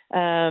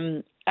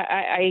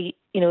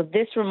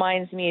this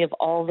reminds me of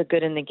all the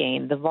good in the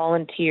game, the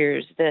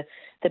volunteers, the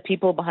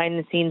people behind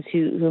the scenes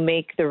who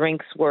make the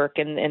rinks work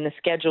and the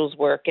schedules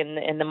work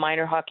and the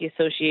minor hockey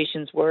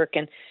associations work.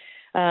 And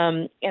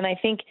I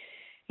think,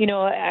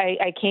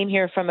 I came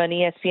here from an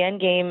ESPN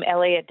game,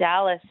 LA at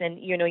Dallas, and,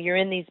 you're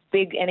in these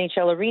big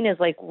NHL arenas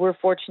like we're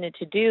fortunate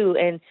to do.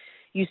 And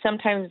you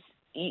sometimes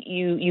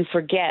you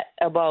forget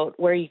about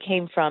where you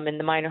came from in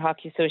the minor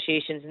hockey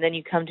associations. And then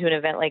you come to an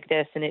event like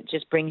this and it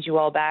just brings you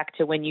all back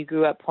to when you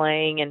grew up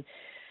playing. And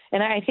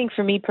I think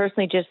for me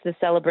personally, just the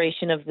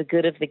celebration of the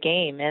good of the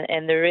game.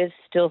 And there is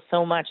still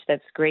so much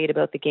that's great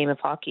about the game of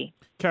hockey.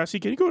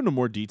 Cassie, can you go into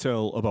more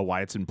detail about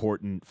why it's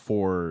important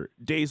for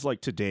days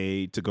like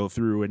today to go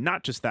through, and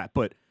not just that,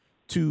 but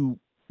to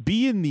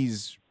be in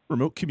these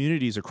remote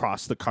communities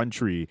across the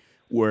country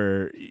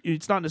where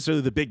it's not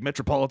necessarily the big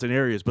metropolitan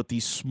areas, but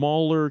these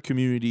smaller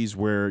communities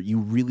where you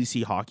really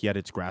see hockey at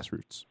its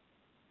grassroots?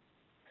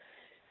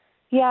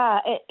 Yeah,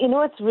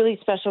 what's really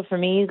special for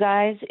me, you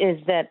guys, is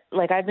that,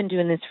 I've been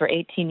doing this for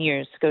 18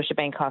 years,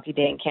 Scotiabank Hockey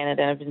Day in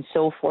Canada. I've been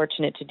so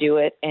fortunate to do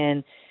it,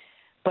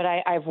 but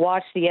I've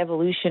watched the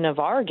evolution of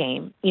our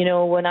game.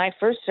 When I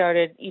first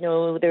started,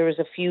 there was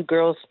a few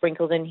girls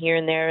sprinkled in here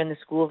and there in the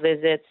school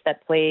visits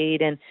that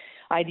played, and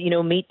I'd,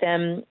 meet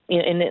them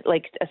in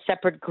a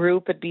separate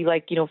group. It'd be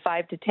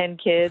 5 to 10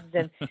 kids,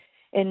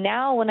 and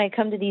now when I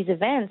come to these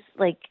events,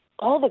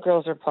 all the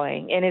girls are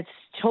playing, and it's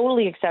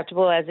totally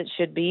acceptable as it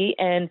should be.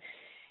 And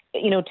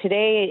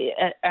today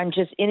I'm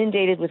just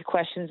inundated with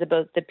questions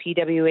about the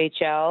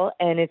PWHL,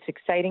 and it's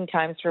exciting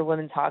times for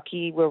women's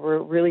hockey where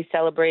we're really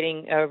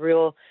celebrating a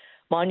real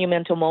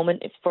monumental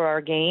moment for our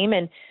game.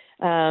 And,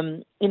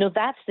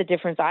 that's the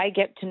difference I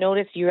get to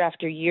notice year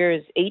after year.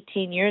 Is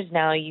 18 years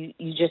now, you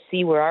just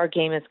see where our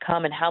game has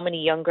come and how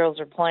many young girls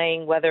are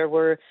playing, whether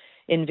we're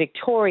in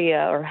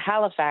Victoria or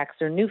Halifax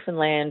or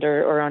Newfoundland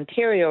or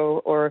Ontario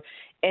or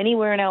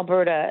anywhere in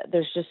Alberta.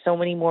 There's just so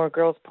many more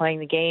girls playing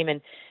the game.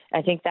 And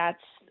I think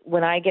that's,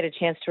 when I get a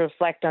chance to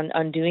reflect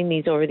on doing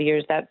these over the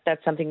years,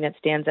 that's something that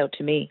stands out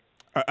to me.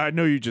 I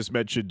know you just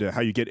mentioned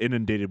how you get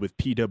inundated with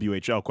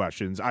PWHL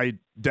questions. I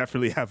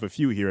definitely have a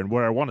few here, and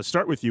where I want to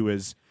start with you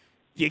is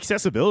the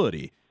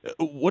accessibility.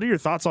 What are your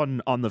thoughts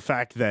on the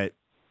fact that,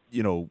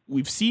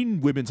 we've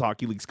seen women's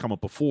hockey leagues come up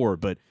before,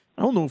 but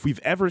I don't know if we've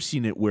ever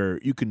seen it where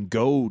you can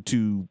go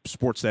to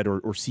Sportsnet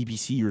or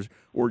CBC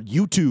or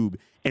YouTube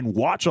and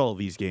watch all of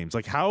these games.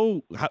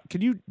 How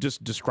can you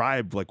just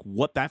describe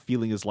what that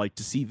feeling is like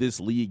to see this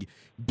league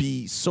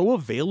be so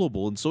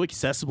available and so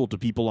accessible to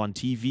people on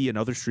TV and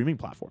other streaming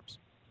platforms?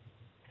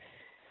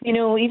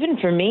 Even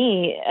for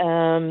me,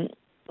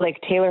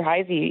 Taylor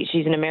Heisey,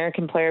 she's an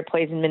American player,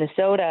 plays in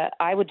Minnesota.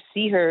 I would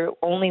see her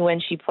only when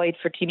she played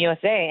for Team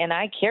USA, and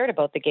I cared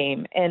about the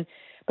game.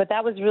 But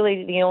that was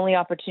really the only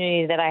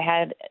opportunity that I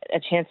had a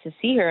chance to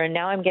see her. And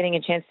now I'm getting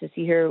a chance to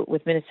see her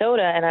with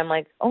Minnesota. And I'm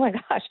like, oh my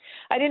gosh,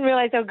 I didn't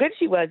realize how good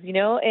she was,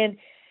 And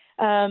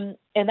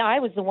I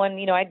was the one,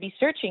 I'd be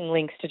searching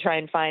links to try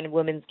and find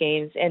women's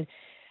games. And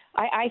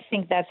I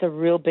think that's a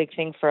real big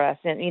thing for us.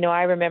 And,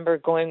 I remember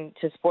going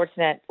to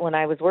Sportsnet when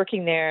I was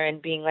working there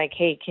and being like,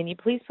 hey, can you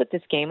please put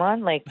this game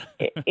on?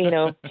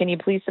 Can you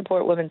please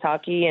support women's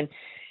hockey? And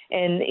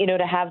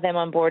to have them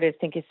on board, I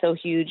think, is so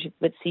huge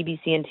with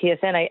CBC and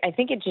TSN. I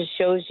think it just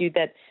shows you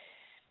that,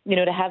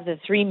 to have the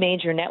three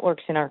major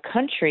networks in our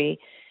country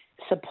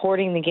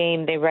supporting the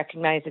game, they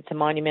recognize it's a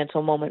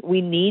monumental moment.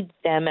 We need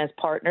them as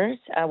partners.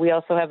 We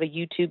also have a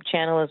YouTube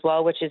channel as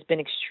well, which has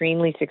been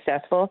extremely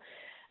successful.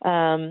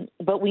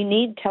 But we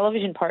need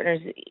television partners.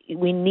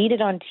 We need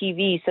it on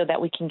TV so that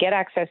we can get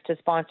access to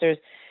sponsors.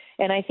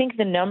 And I think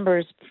the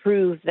numbers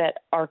prove that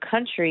our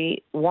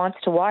country wants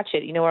to watch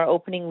it. Our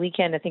opening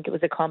weekend, I think it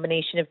was a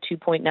combination of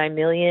 2.9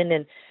 million.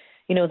 And,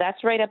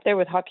 that's right up there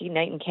with Hockey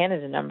Night in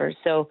Canada numbers.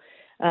 So,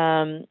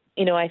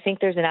 I think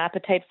there's an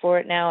appetite for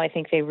it now. I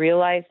think they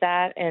realize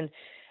that. And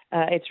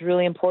it's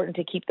really important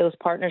to keep those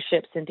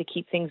partnerships and to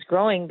keep things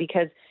growing,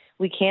 because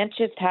we can't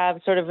just have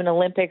sort of an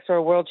Olympics or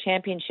a world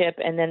championship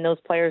and then those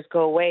players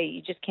go away.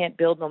 You just can't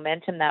build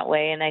momentum that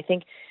way. And I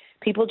think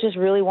people just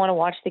really want to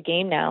watch the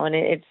game now. And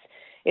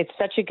it's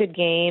such a good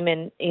game.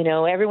 And,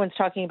 everyone's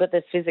talking about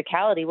the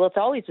physicality. Well, it's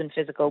always been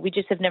physical. We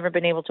just have never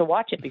been able to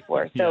watch it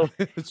before. So,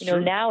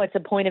 now it's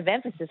a point of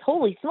emphasis.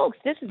 Holy smokes,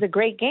 this is a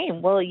great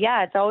game. Well,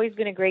 yeah, it's always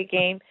been a great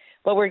game,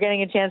 but we're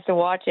getting a chance to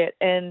watch it.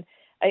 And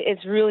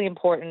it's really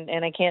important.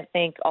 And I can't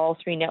thank all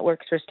three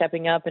networks for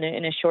stepping up in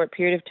a short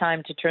period of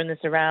time to turn this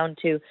around,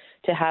 to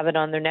have it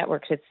on their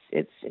networks.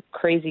 It's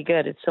crazy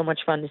good. It's so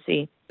much fun to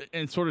see.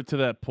 And sort of to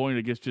that point,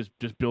 I guess just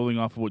building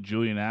off of what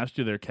Julian asked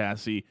you there,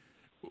 Cassie,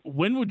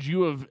 when would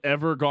you have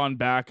ever gone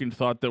back and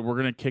thought that we're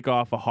going to kick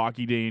off a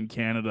hockey day in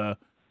Canada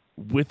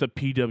with a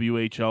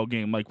PWHL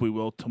game like we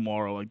will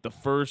tomorrow? Like, the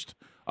first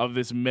of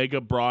this mega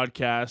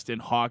broadcast in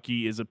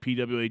hockey is a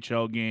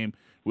PWHL game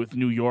with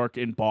New York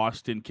and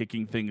Boston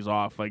kicking things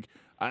off. Like,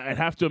 I'd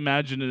have to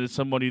imagine it as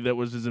somebody that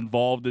was as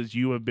involved as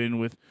you have been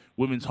with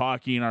women's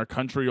hockey in our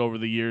country over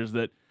the years,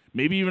 that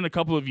maybe even a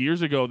couple of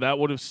years ago that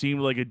would have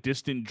seemed like a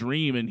distant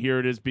dream, and here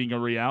it is being a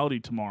reality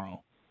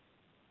tomorrow.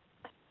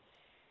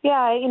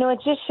 Yeah, it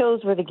just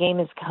shows where the game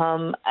has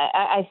come.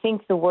 I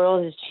think the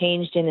world has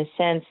changed in a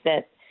sense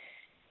that,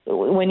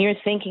 when you're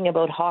thinking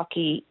about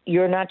hockey,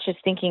 you're not just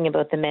thinking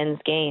about the men's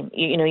game.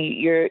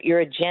 Your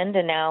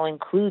agenda now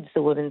includes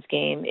the women's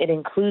game. It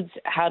includes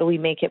how do we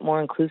make it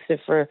more inclusive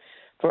for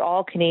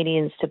all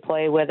Canadians to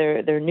play,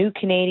 whether they're new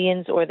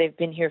Canadians or they've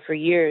been here for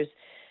years.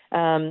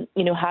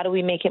 How do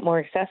we make it more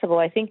accessible?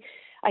 I think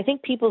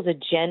people's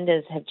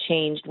agendas have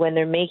changed when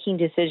they're making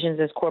decisions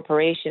as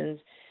corporations.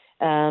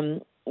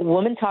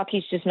 Women's hockey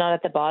is just not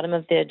at the bottom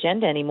of the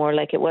agenda anymore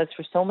like it was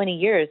for so many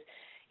years.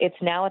 It's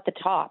now at the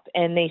top,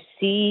 and they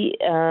see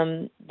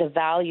the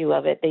value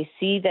of it. They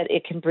see that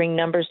it can bring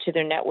numbers to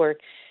their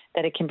network,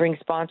 that it can bring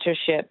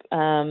sponsorship.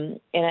 And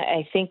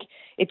I think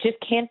it just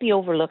can't be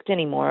overlooked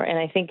anymore. And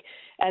I think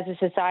as a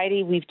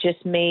society, we've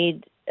just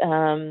made,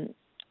 I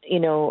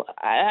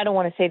don't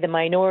want to say the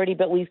minority,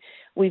 but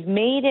we've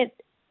made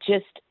it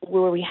just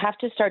where we have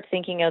to start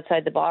thinking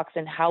outside the box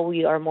and how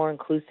we are more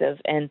inclusive,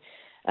 and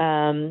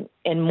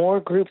more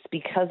groups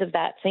because of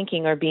that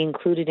thinking are being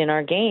included in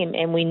our game,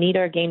 and we need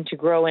our game to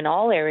grow in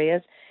all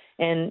areas.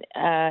 And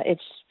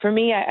it's, for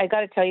me, I got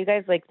to tell you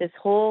guys, like this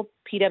whole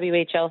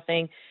PWHL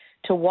thing,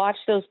 to watch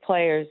those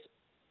players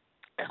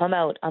come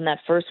out on that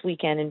first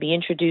weekend and be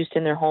introduced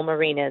in their home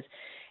arenas,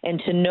 and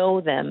to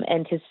know them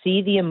and to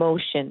see the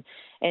emotion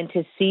and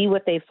to see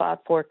what they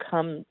fought for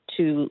come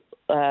to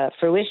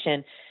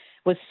fruition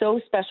was so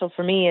special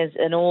for me as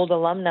an old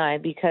alumni,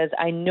 because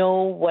I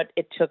know what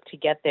it took to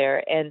get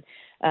there. And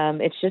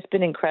it's just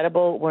been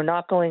incredible. We're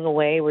not going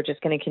away. We're just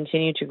going to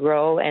continue to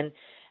grow. And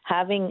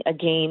having a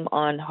game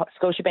on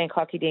Scotiabank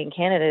Hockey Day in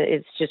Canada,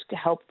 it's just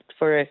helped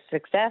for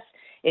success.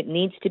 It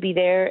needs to be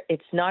there.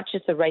 It's not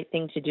just the right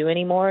thing to do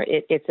anymore.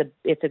 It's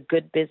a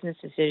good business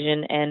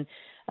decision. And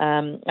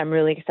I'm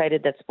really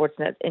excited that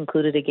Sportsnet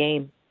included a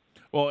game.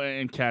 Well,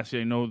 and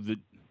Cassie, I know that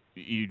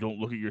you don't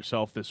look at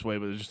yourself this way,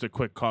 but just a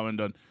quick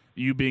comment on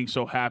you being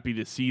so happy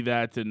to see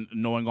that and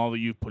knowing all that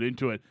you've put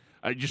into it.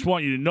 I just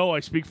want you to know, I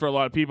speak for a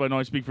lot of people. I know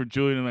I speak for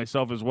Julian and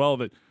myself as well,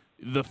 that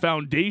the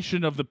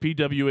foundation of the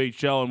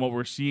PWHL and what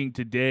we're seeing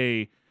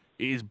today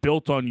is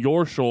built on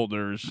your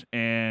shoulders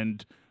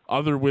and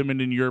other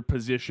women in your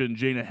position,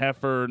 Jana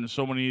Heffer and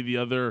so many of the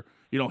other,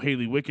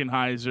 Haley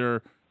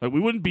Wickenheiser. Like, we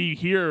wouldn't be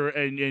here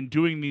and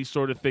doing these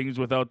sort of things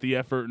without the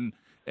effort and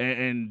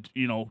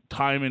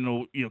time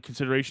and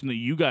consideration that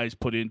you guys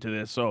put into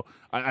this. So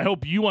I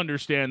hope you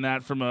understand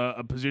that from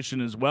a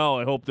position as well.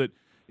 I hope that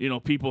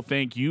people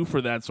thank you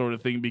for that sort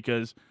of thing,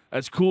 because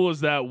as cool as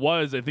that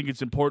was, I think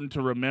it's important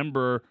to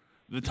remember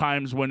the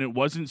times when it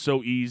wasn't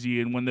so easy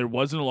and when there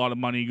wasn't a lot of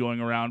money going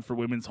around for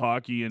women's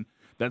hockey, and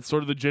that's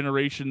sort of the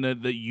generation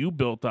that you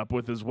built up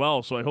with as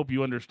well. So I hope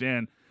you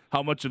understand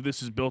how much of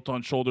this is built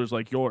on shoulders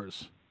like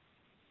yours.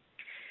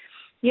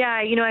 Yeah,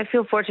 I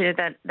feel fortunate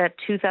that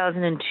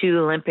 2002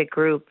 Olympic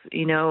group,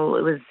 it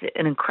was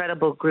an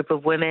incredible group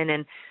of women.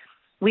 And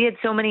we had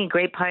so many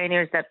great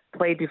pioneers that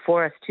played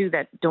before us, too,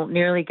 that don't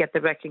nearly get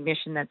the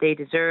recognition that they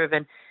deserve.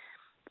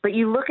 But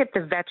you look at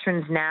the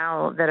veterans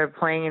now that are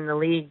playing in the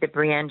league, the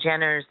Brianne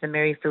Jenners, the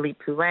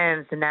Marie-Philippe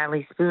Poulins, the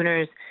Natalie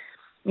Spooners,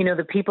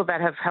 the people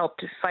that have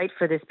helped fight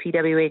for this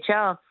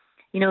PWHL.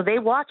 They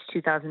watched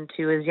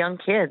 2002 as young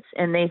kids,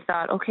 and they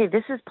thought, okay,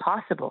 this is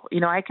possible.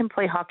 I can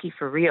play hockey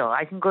for real.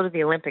 I can go to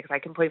the Olympics. I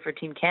can play for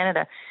Team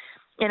Canada.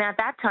 And at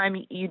that time,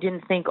 you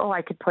didn't think, oh,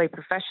 I could play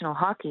professional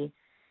hockey.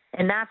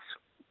 And that's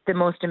the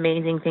most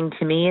amazing thing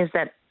to me, is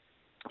that,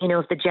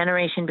 if the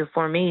generation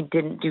before me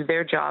didn't do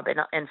their job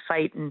and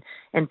fight and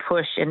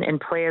push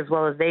and play as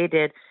well as they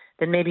did,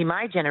 then maybe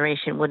my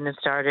generation wouldn't have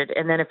started.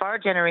 And then if our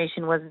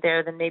generation wasn't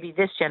there, then maybe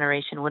this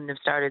generation wouldn't have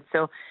started.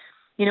 So,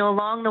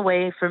 along the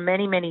way for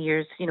many, many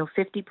years,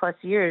 50 plus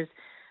years,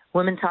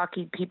 women's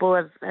hockey people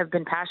have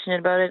been passionate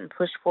about it and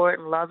pushed for it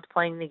and loved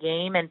playing the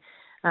game. And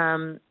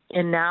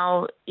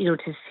now,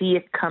 to see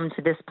it come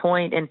to this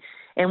point,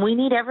 and we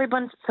need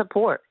everyone's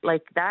support.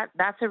 Like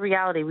that's a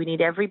reality. We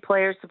need every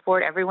player's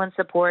support, everyone's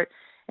support.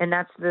 And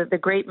that's the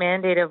great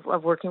mandate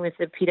of working with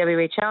the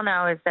PWHL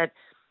now, is that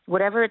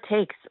whatever it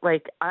takes,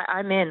 like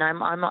I'm in,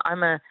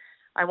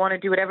 I want to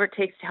do whatever it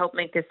takes to help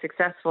make this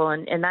successful.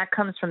 And that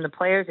comes from the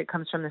players. It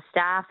comes from the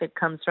staff. It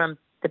comes from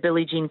the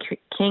Billie Jean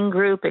King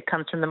group. It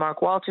comes from the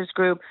Mark Walters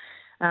group.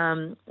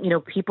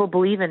 People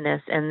believe in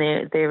this, and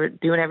they're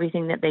doing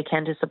everything that they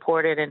can to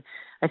support it. And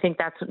I think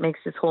that's what makes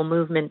this whole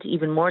movement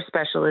even more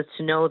special, is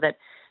to know that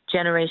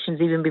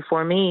generations even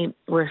before me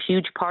were a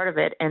huge part of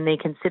it, and they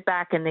can sit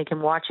back and they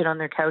can watch it on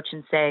their couch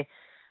and say,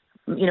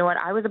 you know what,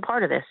 I was a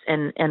part of this,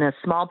 and a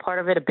small part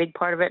of it, a big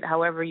part of it,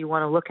 however you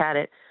want to look at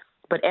it.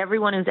 But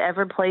everyone who's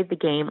ever played the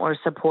game or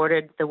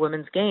supported the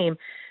women's game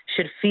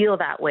should feel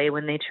that way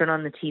when they turn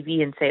on the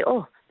TV and say,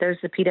 oh, there's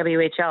the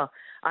PWHL.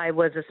 I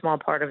was a small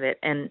part of it.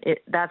 And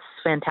that's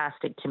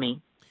fantastic to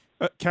me.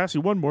 Cassie,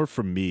 one more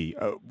from me.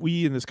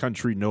 We in this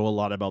country know a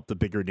lot about the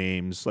bigger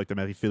names, like the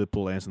Marie-Philippe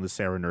Poulins and the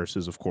Sarah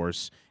Nurses, of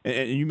course.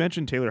 And you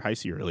mentioned Taylor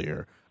Heisey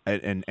earlier,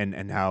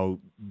 and how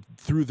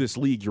through this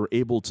league you're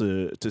able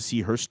to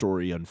see her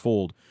story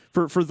unfold.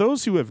 For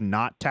those who have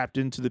not tapped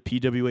into the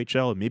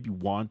PWHL and maybe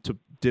want to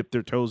dip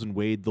their toes and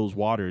wade those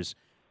waters,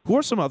 who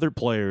are some other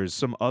players,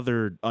 some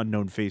other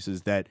unknown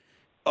faces that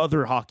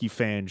other hockey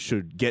fans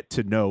should get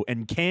to know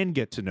and can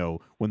get to know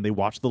when they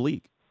watch the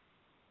league?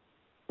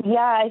 Yeah,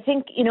 I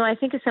think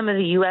of some of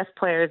the U.S.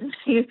 players.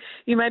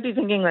 You might be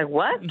thinking, like,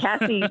 what?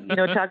 Cassie,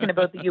 talking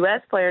about the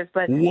U.S. players.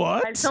 But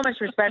What? I have so much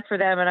respect for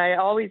them, and I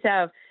always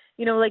have.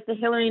 Like the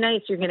Hillary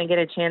Knights, you're going to get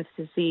a chance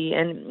to see.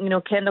 And,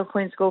 Kendall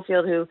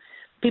Quinn-Schofield, who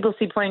people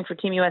see playing for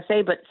Team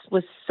USA, but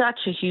was such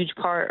a huge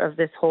part of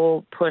this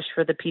whole push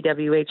for the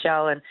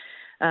PWHL.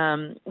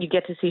 And you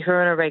get to see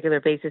her on a regular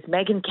basis.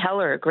 Megan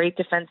Keller, a great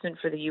defenseman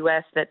for the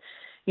U.S. that,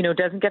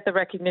 doesn't get the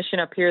recognition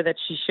up here that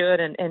she should.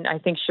 And I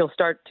think she'll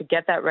start to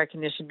get that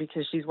recognition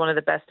because she's one of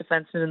the best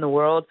defensemen in the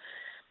world.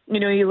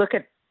 You look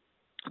at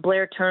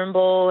Blair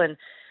Turnbull and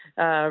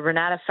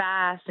Renata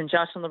Fast and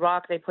Jocelyn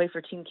Larocque, they play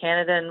for Team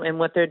Canada and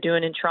what they're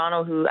doing in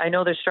Toronto, who I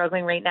know they're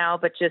struggling right now,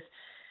 but just,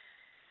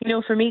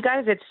 for me,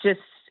 guys, it's just,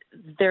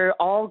 they're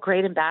all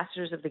great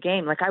ambassadors of the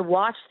game. Like, I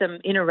watch them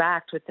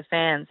interact with the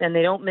fans, and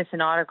they don't miss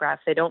an autograph.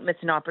 They don't miss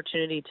an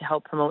opportunity to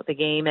help promote the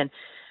game. And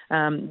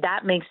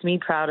that makes me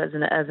proud as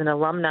an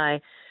alumni.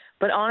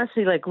 But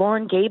honestly, like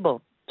Lauren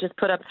Gable just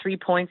put up 3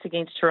 points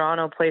against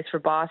Toronto, plays for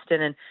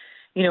Boston, and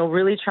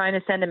really trying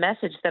to send a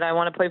message that I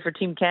want to play for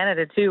Team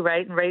Canada too,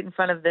 right? And right in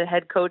front of the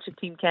head coach of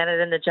Team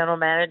Canada and the general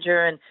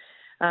manager. And,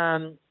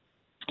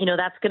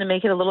 that's going to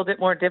make it a little bit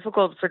more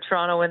difficult for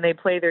Toronto when they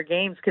play their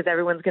games because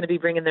everyone's going to be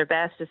bringing their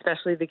best,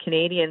 especially the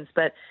Canadians.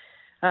 But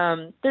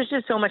there's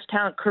just so much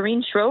talent.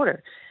 Corrine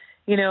Schroeder,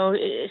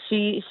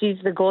 she's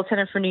the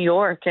goaltender for New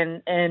York.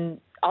 And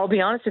I'll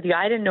be honest with you,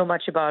 I didn't know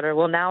much about her.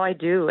 Well, now I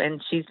do.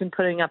 And she's been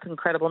putting up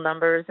incredible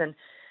numbers. And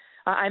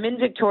I'm in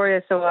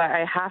Victoria, so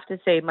I have to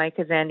say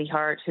Micah Zandy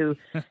Hart, who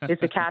is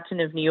the captain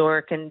of New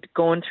York and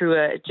going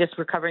through just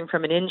recovering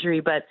from an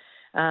injury, but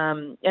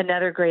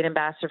another great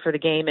ambassador for the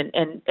game.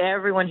 And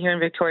everyone here in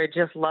Victoria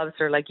just loves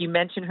her. Like, you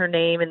mention her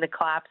name and the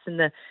claps and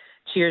the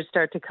cheers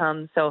start to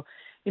come. So,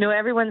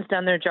 everyone's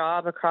done their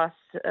job across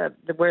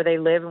where they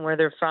live and where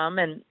they're from.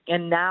 And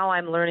now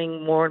I'm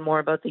learning more and more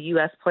about the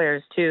U.S.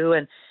 players too,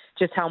 and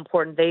just how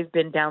important they've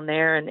been down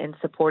there and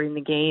supporting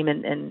the game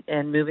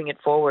and moving it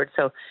forward.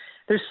 So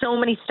there's so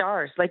many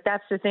stars. Like,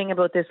 that's the thing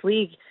about this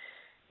league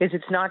is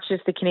it's not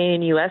just the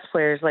Canadian U.S.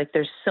 players. Like,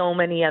 there's so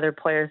many other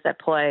players that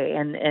play,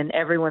 and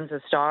everyone's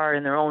a star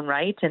in their own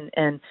right,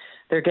 and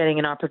they're getting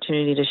an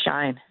opportunity to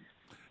shine.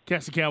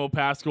 Cassie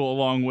Campbell-Pascal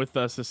along with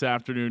us this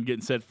afternoon,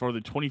 getting set for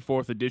the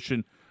 24th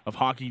edition of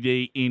Hockey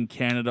Day in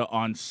Canada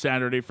on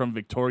Saturday from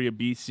Victoria,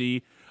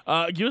 BC.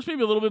 Give us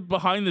maybe a little bit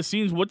behind the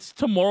scenes. What's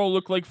tomorrow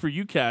look like for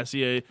you,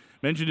 Cassie? I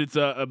mentioned it's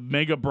a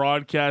mega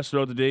broadcast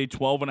throughout the day,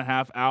 12 and a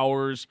half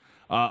hours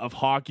of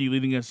hockey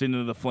leading us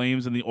into the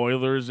Flames and the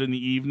Oilers in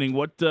the evening.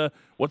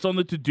 What's on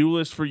the to-do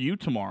list for you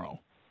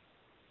tomorrow?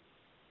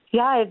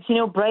 Yeah,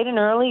 it's, bright and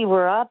early.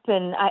 We're up,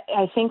 and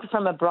I think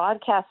from a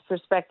broadcast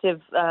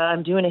perspective,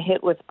 I'm doing a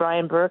hit with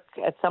Brian Burke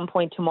at some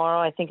point tomorrow.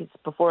 I think it's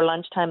before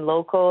lunchtime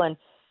local, and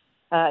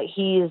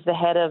he is the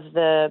head of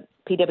the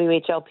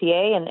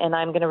PWHL-PA, and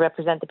I'm going to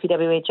represent the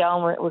PWHL,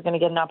 and we're going to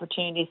get an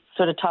opportunity to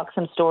sort of talk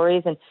some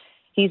stories. And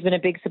he's been a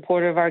big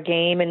supporter of our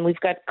game, and we've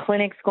got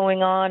clinics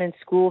going on and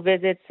school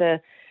visits.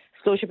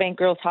 Scotiabank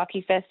Girls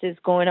Hockey Fest is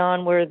going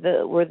on where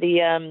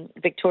the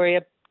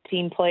Victoria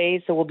team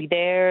plays, so we'll be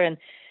there.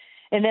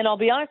 And then I'll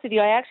be honest with you,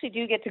 I actually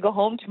do get to go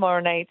home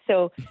tomorrow night.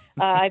 So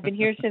I've been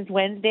here since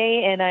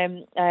Wednesday, and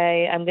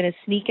I'm going to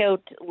sneak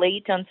out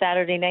late on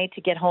Saturday night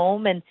to get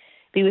home and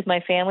be with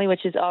my family,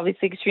 which is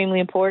obviously extremely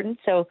important.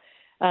 So,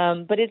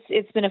 but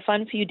it's been a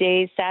fun few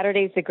days.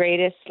 Saturday's the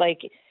greatest.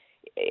 Like,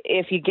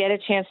 if you get a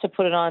chance to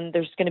put it on,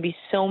 there's going to be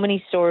so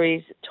many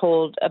stories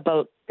told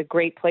about the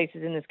great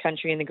places in this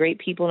country and the great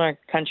people in our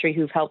country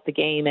who've helped the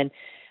game. And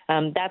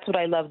that's what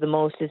I love the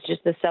most, is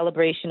just the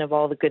celebration of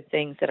all the good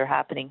things that are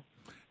happening.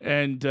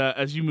 And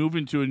as you move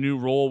into a new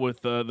role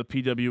with the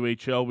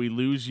PWHL, we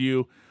lose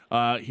you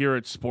here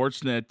at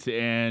Sportsnet,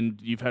 and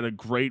you've had a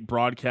great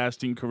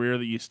broadcasting career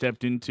that you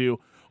stepped into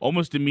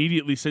almost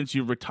immediately since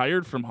you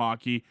retired from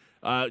hockey.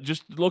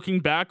 Just looking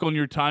back on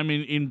your time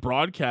in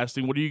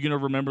broadcasting, what are you going to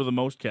remember the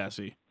most,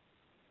 Cassie?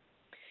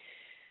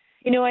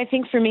 I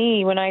think for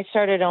me, when I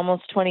started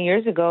almost 20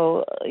 years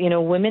ago,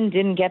 women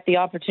didn't get the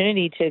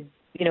opportunity to,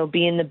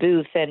 be in the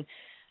booth. And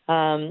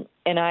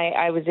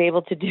I was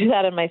able to do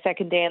that on my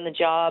second day on the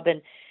job.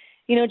 And,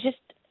 just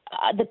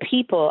the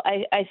people,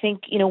 I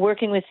think,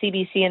 working with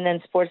CBC and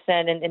then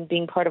Sportsnet and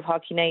being part of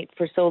Hockey Night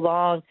for so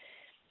long,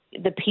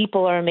 the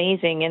people are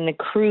amazing. And the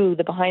crew,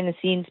 the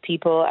behind-the-scenes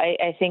people,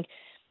 I think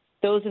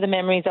those are the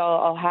memories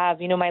I'll have.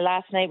 My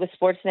last night with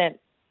Sportsnet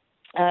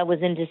was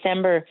in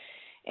December,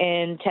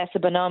 and Tessa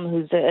Bonhomme,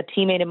 who's a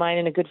teammate of mine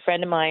and a good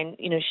friend of mine,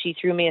 she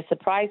threw me a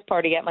surprise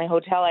party at my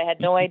hotel. I had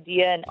no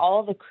idea, and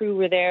all the crew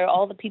were there,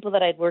 all the people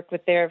that I'd worked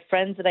with there,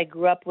 friends that I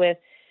grew up with,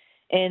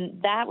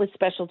 and that was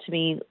special to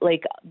me.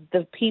 Like,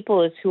 the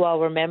people is who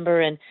I'll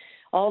remember, and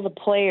all the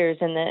players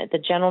and the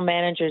general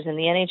managers and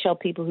the NHL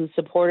people who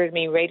supported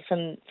me right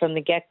from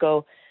the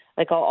get-go.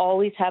 Like, I'll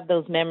always have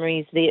those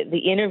memories. The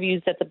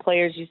interviews that the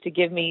players used to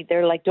give me,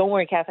 they're like, don't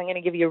worry, Cass, I'm going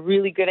to give you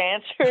really good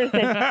answers.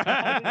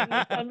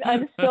 And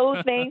I'm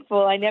so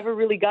thankful. I never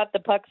really got the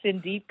pucks in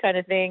deep kind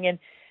of thing. And,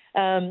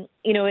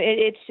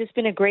 it's just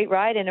been a great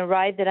ride, and a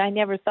ride that I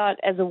never thought,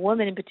 as a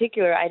woman in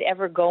particular, I'd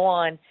ever go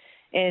on.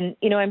 And,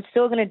 I'm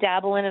still going to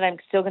dabble in it. I'm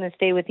still going to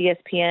stay with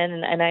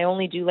ESPN, and I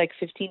only do like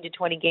 15 to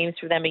 20 games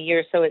for them a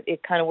year, so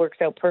it kind of works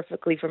out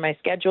perfectly for my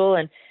schedule.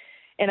 And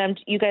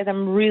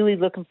I'm really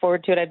looking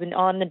forward to it. I've been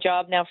on the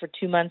job now for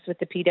 2 months with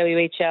the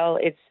PWHL.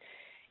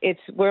 It's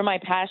where my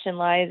passion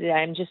lies.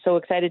 I'm just so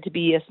excited to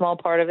be a small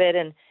part of it.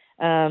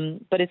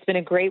 But it's been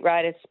a great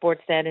ride at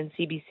Sportsnet and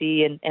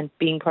CBC and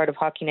being part of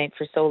Hockey Night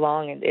for so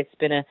long. And it's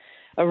been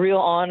a real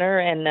honor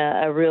and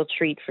a real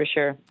treat for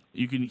sure.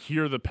 You can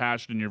hear the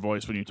passion in your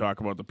voice when you talk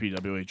about the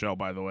PWHL,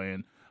 by the way,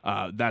 and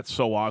that's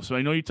so awesome.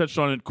 I know you touched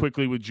on it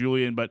quickly with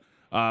Julian, but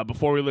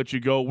before we let you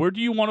go, where do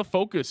you want to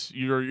focus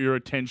your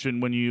attention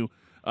when you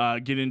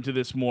get into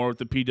this more with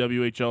the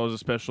PWHL as a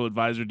special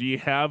advisor? Do you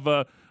have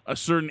a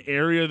certain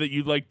area that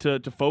you'd like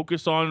to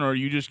focus on, or are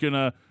you just going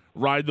to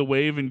ride the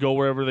wave and go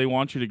wherever they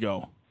want you to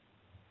go?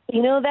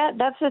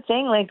 That's the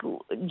thing. Like,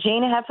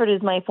 Jana Hefford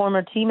is my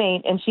former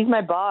teammate, and she's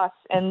my boss.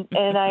 And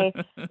I,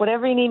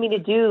 whatever you need me to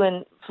do.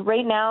 And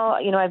right now,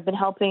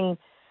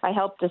 I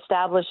helped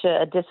establish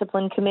a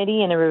discipline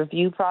committee and a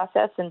review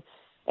process, and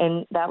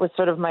that was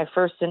sort of my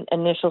first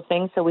initial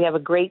thing. So we have a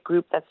great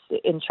group that's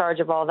in charge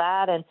of all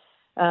that. And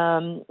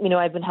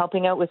I've been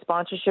helping out with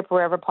sponsorship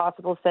wherever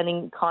possible,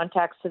 sending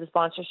contacts to the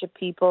sponsorship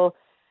people.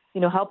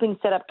 Helping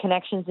set up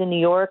connections in New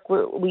York.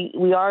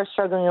 We are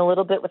struggling a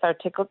little bit with our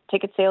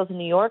ticket sales in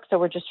New York, so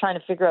we're just trying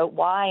to figure out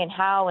why and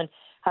how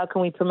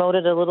can we promote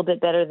it a little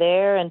bit better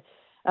there. And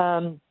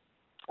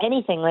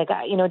anything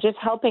just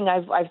helping.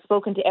 I've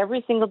spoken to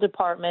every single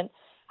department.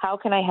 How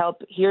can I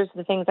help? Here's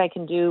the things I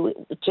can do.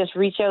 Just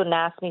reach out and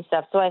ask me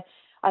stuff. So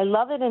I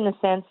love it in the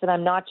sense that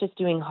I'm not just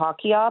doing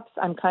hockey ops.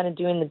 I'm kind of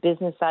doing the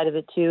business side of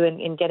it too,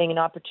 and getting an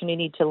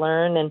opportunity to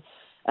learn.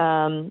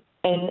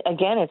 And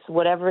again, it's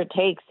whatever it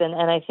takes. And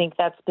I think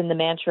that's been the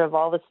mantra of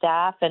all the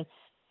staff. And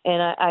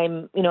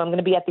I'm going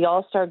to be at the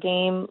All-Star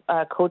game,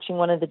 coaching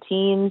one of the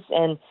teams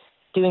and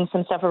doing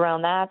some stuff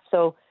around that.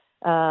 So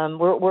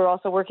we're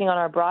also working on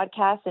our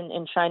broadcast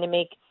and trying to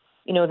make,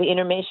 the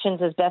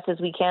intermissions as best as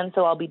we can.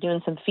 So I'll be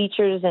doing some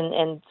features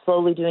and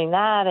slowly doing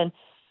that.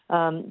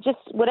 And just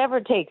whatever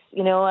it takes,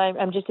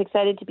 I'm just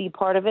excited to be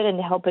part of it and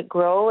to help it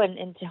grow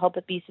and to help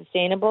it be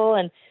sustainable.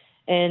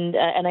 And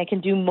I can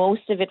do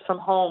most of it from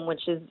home,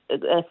 which is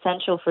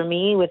essential for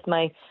me with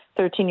my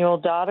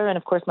 13-year-old daughter. And,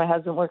 of course, my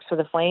husband works for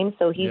the Flames,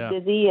 so he's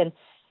busy, and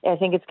I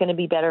think it's going to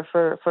be better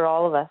for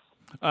all of us.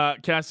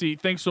 Cassie,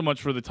 thanks so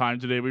much for the time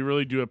today. We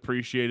really do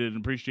appreciate it and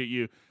appreciate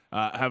you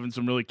having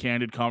some really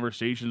candid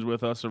conversations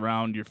with us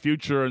around your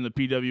future and the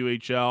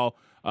PWHL.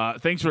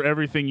 Thanks for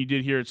everything you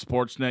did here at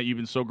Sportsnet. You've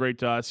been so great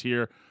to us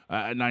here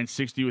at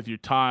 960 with your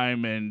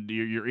time and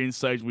your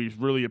insights. We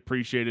really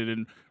appreciate it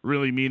and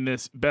really mean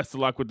this. Best of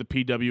luck with the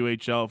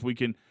PWHL. If we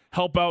can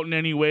help out in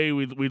any way,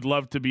 we'd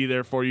love to be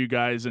there for you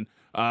guys, and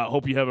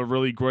hope you have a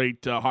really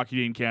great Hockey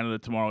Day in Canada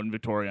tomorrow in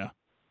Victoria.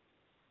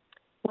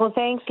 Well,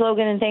 thanks,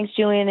 Logan, and thanks,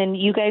 Julian. And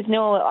you guys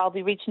know I'll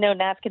be reaching out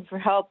and asking for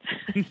help.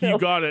 You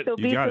got it. So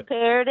be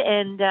prepared,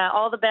 and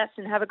all the best,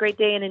 and have a great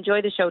day, and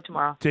enjoy the show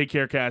tomorrow. Take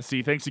care,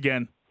 Cassie. Thanks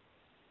again.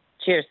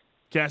 Cheers.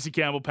 Cassie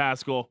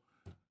Campbell-Pascal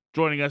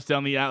joining us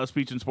down the Atlas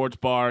Beach and Sports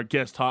Bar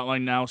guest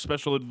hotline now,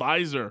 special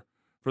advisor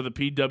for the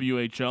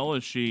PWHL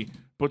as she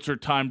puts her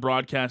time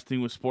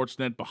broadcasting with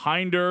Sportsnet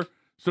behind her.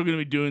 Still going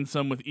to be doing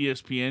some with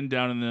ESPN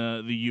down in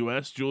the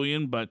U.S.,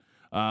 Julian, but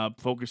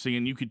focusing,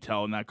 and you could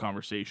tell in that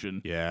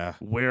conversation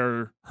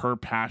where her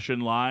passion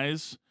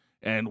lies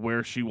and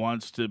where she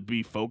wants to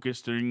be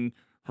focusing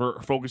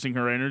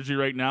her energy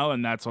right now,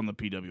 and that's on the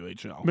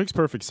PWHL. Makes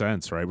perfect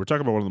sense, right? We're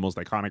talking about one of the most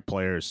iconic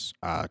players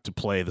to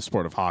play the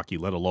sport of hockey,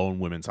 let alone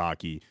women's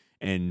hockey,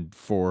 and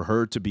for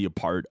her to be a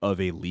part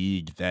of a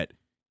league that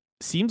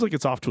seems like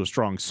it's off to a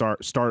strong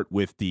start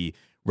with the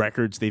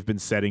records they've been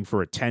setting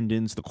for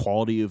attendance, the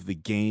quality of the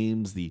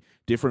games, the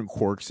different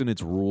quirks in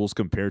its rules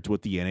compared to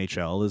what the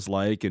NHL is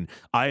like. And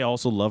I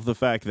also love the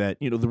fact that,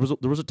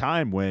 there was a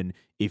time when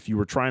if you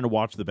were trying to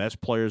watch the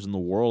best players in the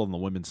world on the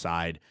women's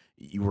side,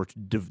 you were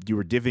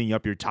divvying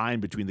up your time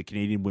between the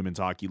Canadian Women's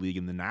Hockey League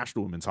and the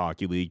National Women's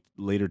Hockey League,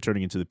 later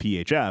turning into the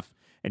PHF.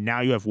 And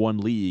now you have one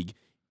league.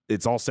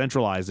 It's all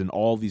centralized and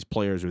all these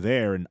players are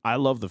there. And I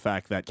love the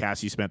fact that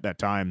Cassie spent that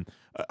time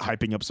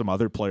hyping up some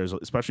other players,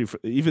 especially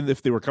even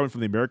if they were coming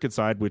from the American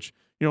side, which,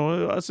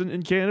 us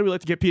in Canada, we like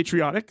to get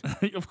patriotic.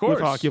 Of course. With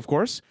hockey, of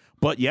course.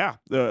 But yeah,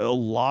 a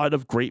lot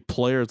of great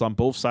players on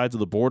both sides of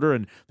the border.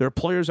 And there are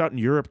players out in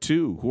Europe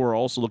too, who are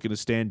also looking to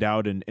stand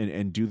out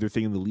and do their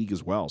thing in the league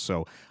as well.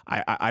 So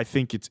I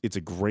think it's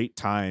a great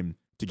time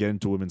to get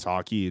into women's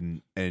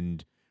hockey.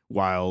 And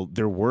while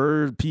there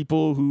were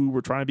people who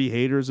were trying to be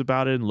haters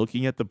about it and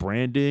looking at the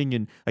branding,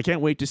 and I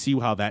can't wait to see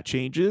how that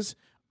changes.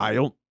 I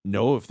don't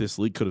know if this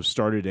league could have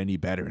started any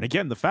better. And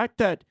again, the fact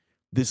that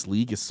this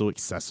league is so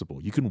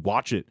accessible, you can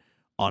watch it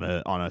on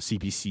a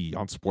CBC,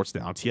 on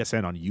Sportsnet, on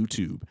TSN, on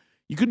YouTube.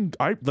 You couldn't.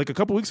 Like a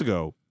couple weeks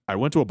ago, I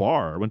went to a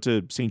bar. I went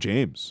to St.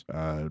 James.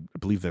 I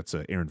believe that's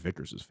Aaron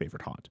Vickers'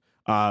 favorite haunt.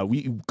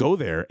 We go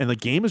there, and the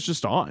game is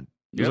just on.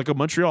 There's like a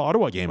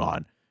Montreal-Ottawa game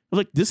on. I was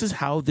like, this is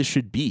how this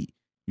should be.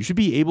 You should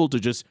be able to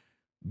just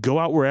go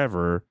out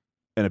wherever,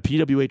 and a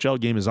PWHL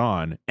game is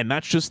on, and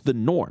that's just the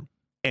norm.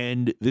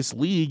 And this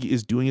league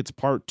is doing its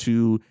part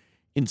to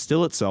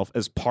instill itself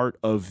as part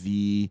of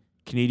the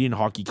Canadian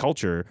hockey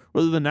culture,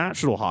 or the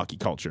national hockey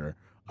culture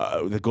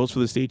that goes for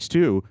the States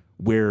too,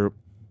 where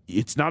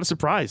it's not a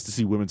surprise to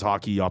see women's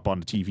hockey up on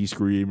a TV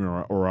screen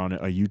or on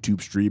a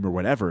YouTube stream or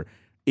whatever.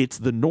 It's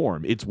the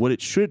norm. It's what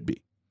it should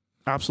be.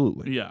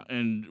 Absolutely. Yeah,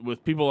 and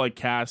with people like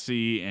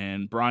Cassie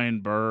and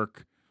Brian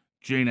Burke,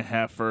 Jana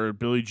Heffer,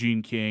 Billie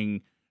Jean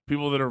King,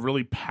 people that are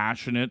really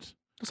passionate.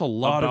 There's a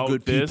lot of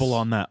good this.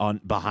 people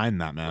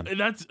behind that, man. And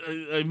that's,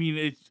 I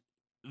mean,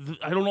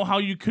 I don't know how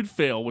you could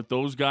fail with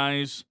those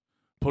guys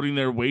putting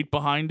their weight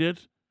behind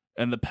it,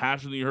 and the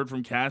passion that you heard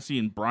from Cassie,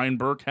 and Brian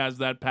Burke has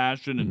that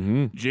passion,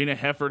 and Jana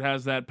Heffert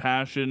has that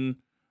passion.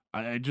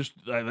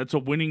 That's a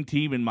winning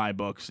team in my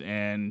books,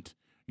 and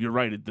you're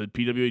right. The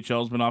PWHL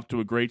has been off to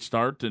a great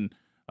start, and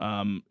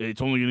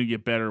it's only going to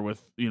get better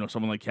with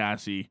someone like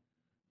Cassie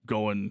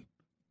going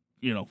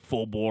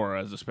full bore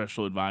as a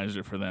special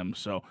advisor for them.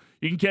 So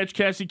you can catch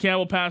Cassie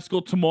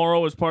Campbell-Pascal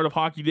tomorrow as part of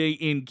Hockey Day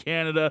in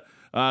Canada.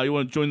 You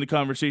want to join the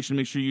conversation,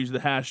 make sure you use the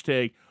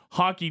hashtag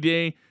Hockey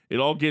Day. It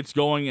all gets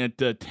going at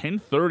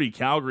 10:30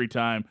 Calgary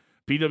time.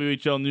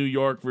 PWHL New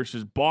York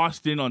versus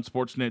Boston on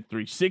Sportsnet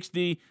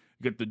 360.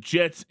 You got the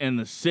Jets and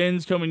the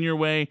Sens coming your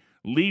way.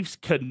 Leafs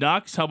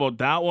Canucks. How about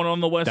that one on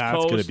the West Coast?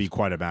 That's going to be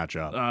quite a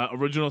matchup.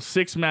 Original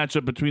 6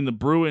 matchup between the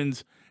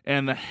Bruins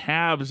and the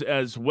Habs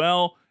as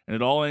well. And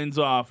it all ends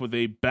off with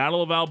a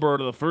Battle of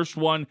Alberta, the first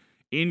one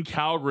in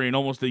Calgary in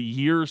almost a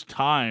year's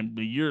time,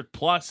 a year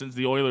plus since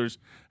the Oilers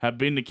have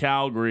been to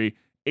Calgary.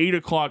 8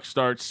 o'clock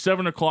start,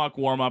 7 o'clock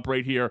warm-up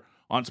right here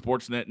on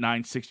Sportsnet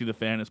 960 The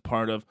Fan as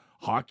part of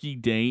Hockey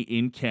Day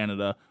in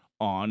Canada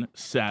on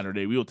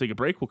Saturday. We will take a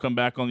break. We'll come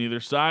back on the other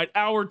side.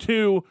 Hour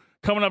 2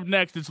 coming up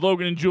next. It's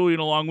Logan and Julian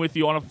along with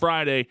you on a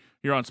Friday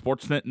here on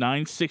Sportsnet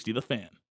 960 The Fan.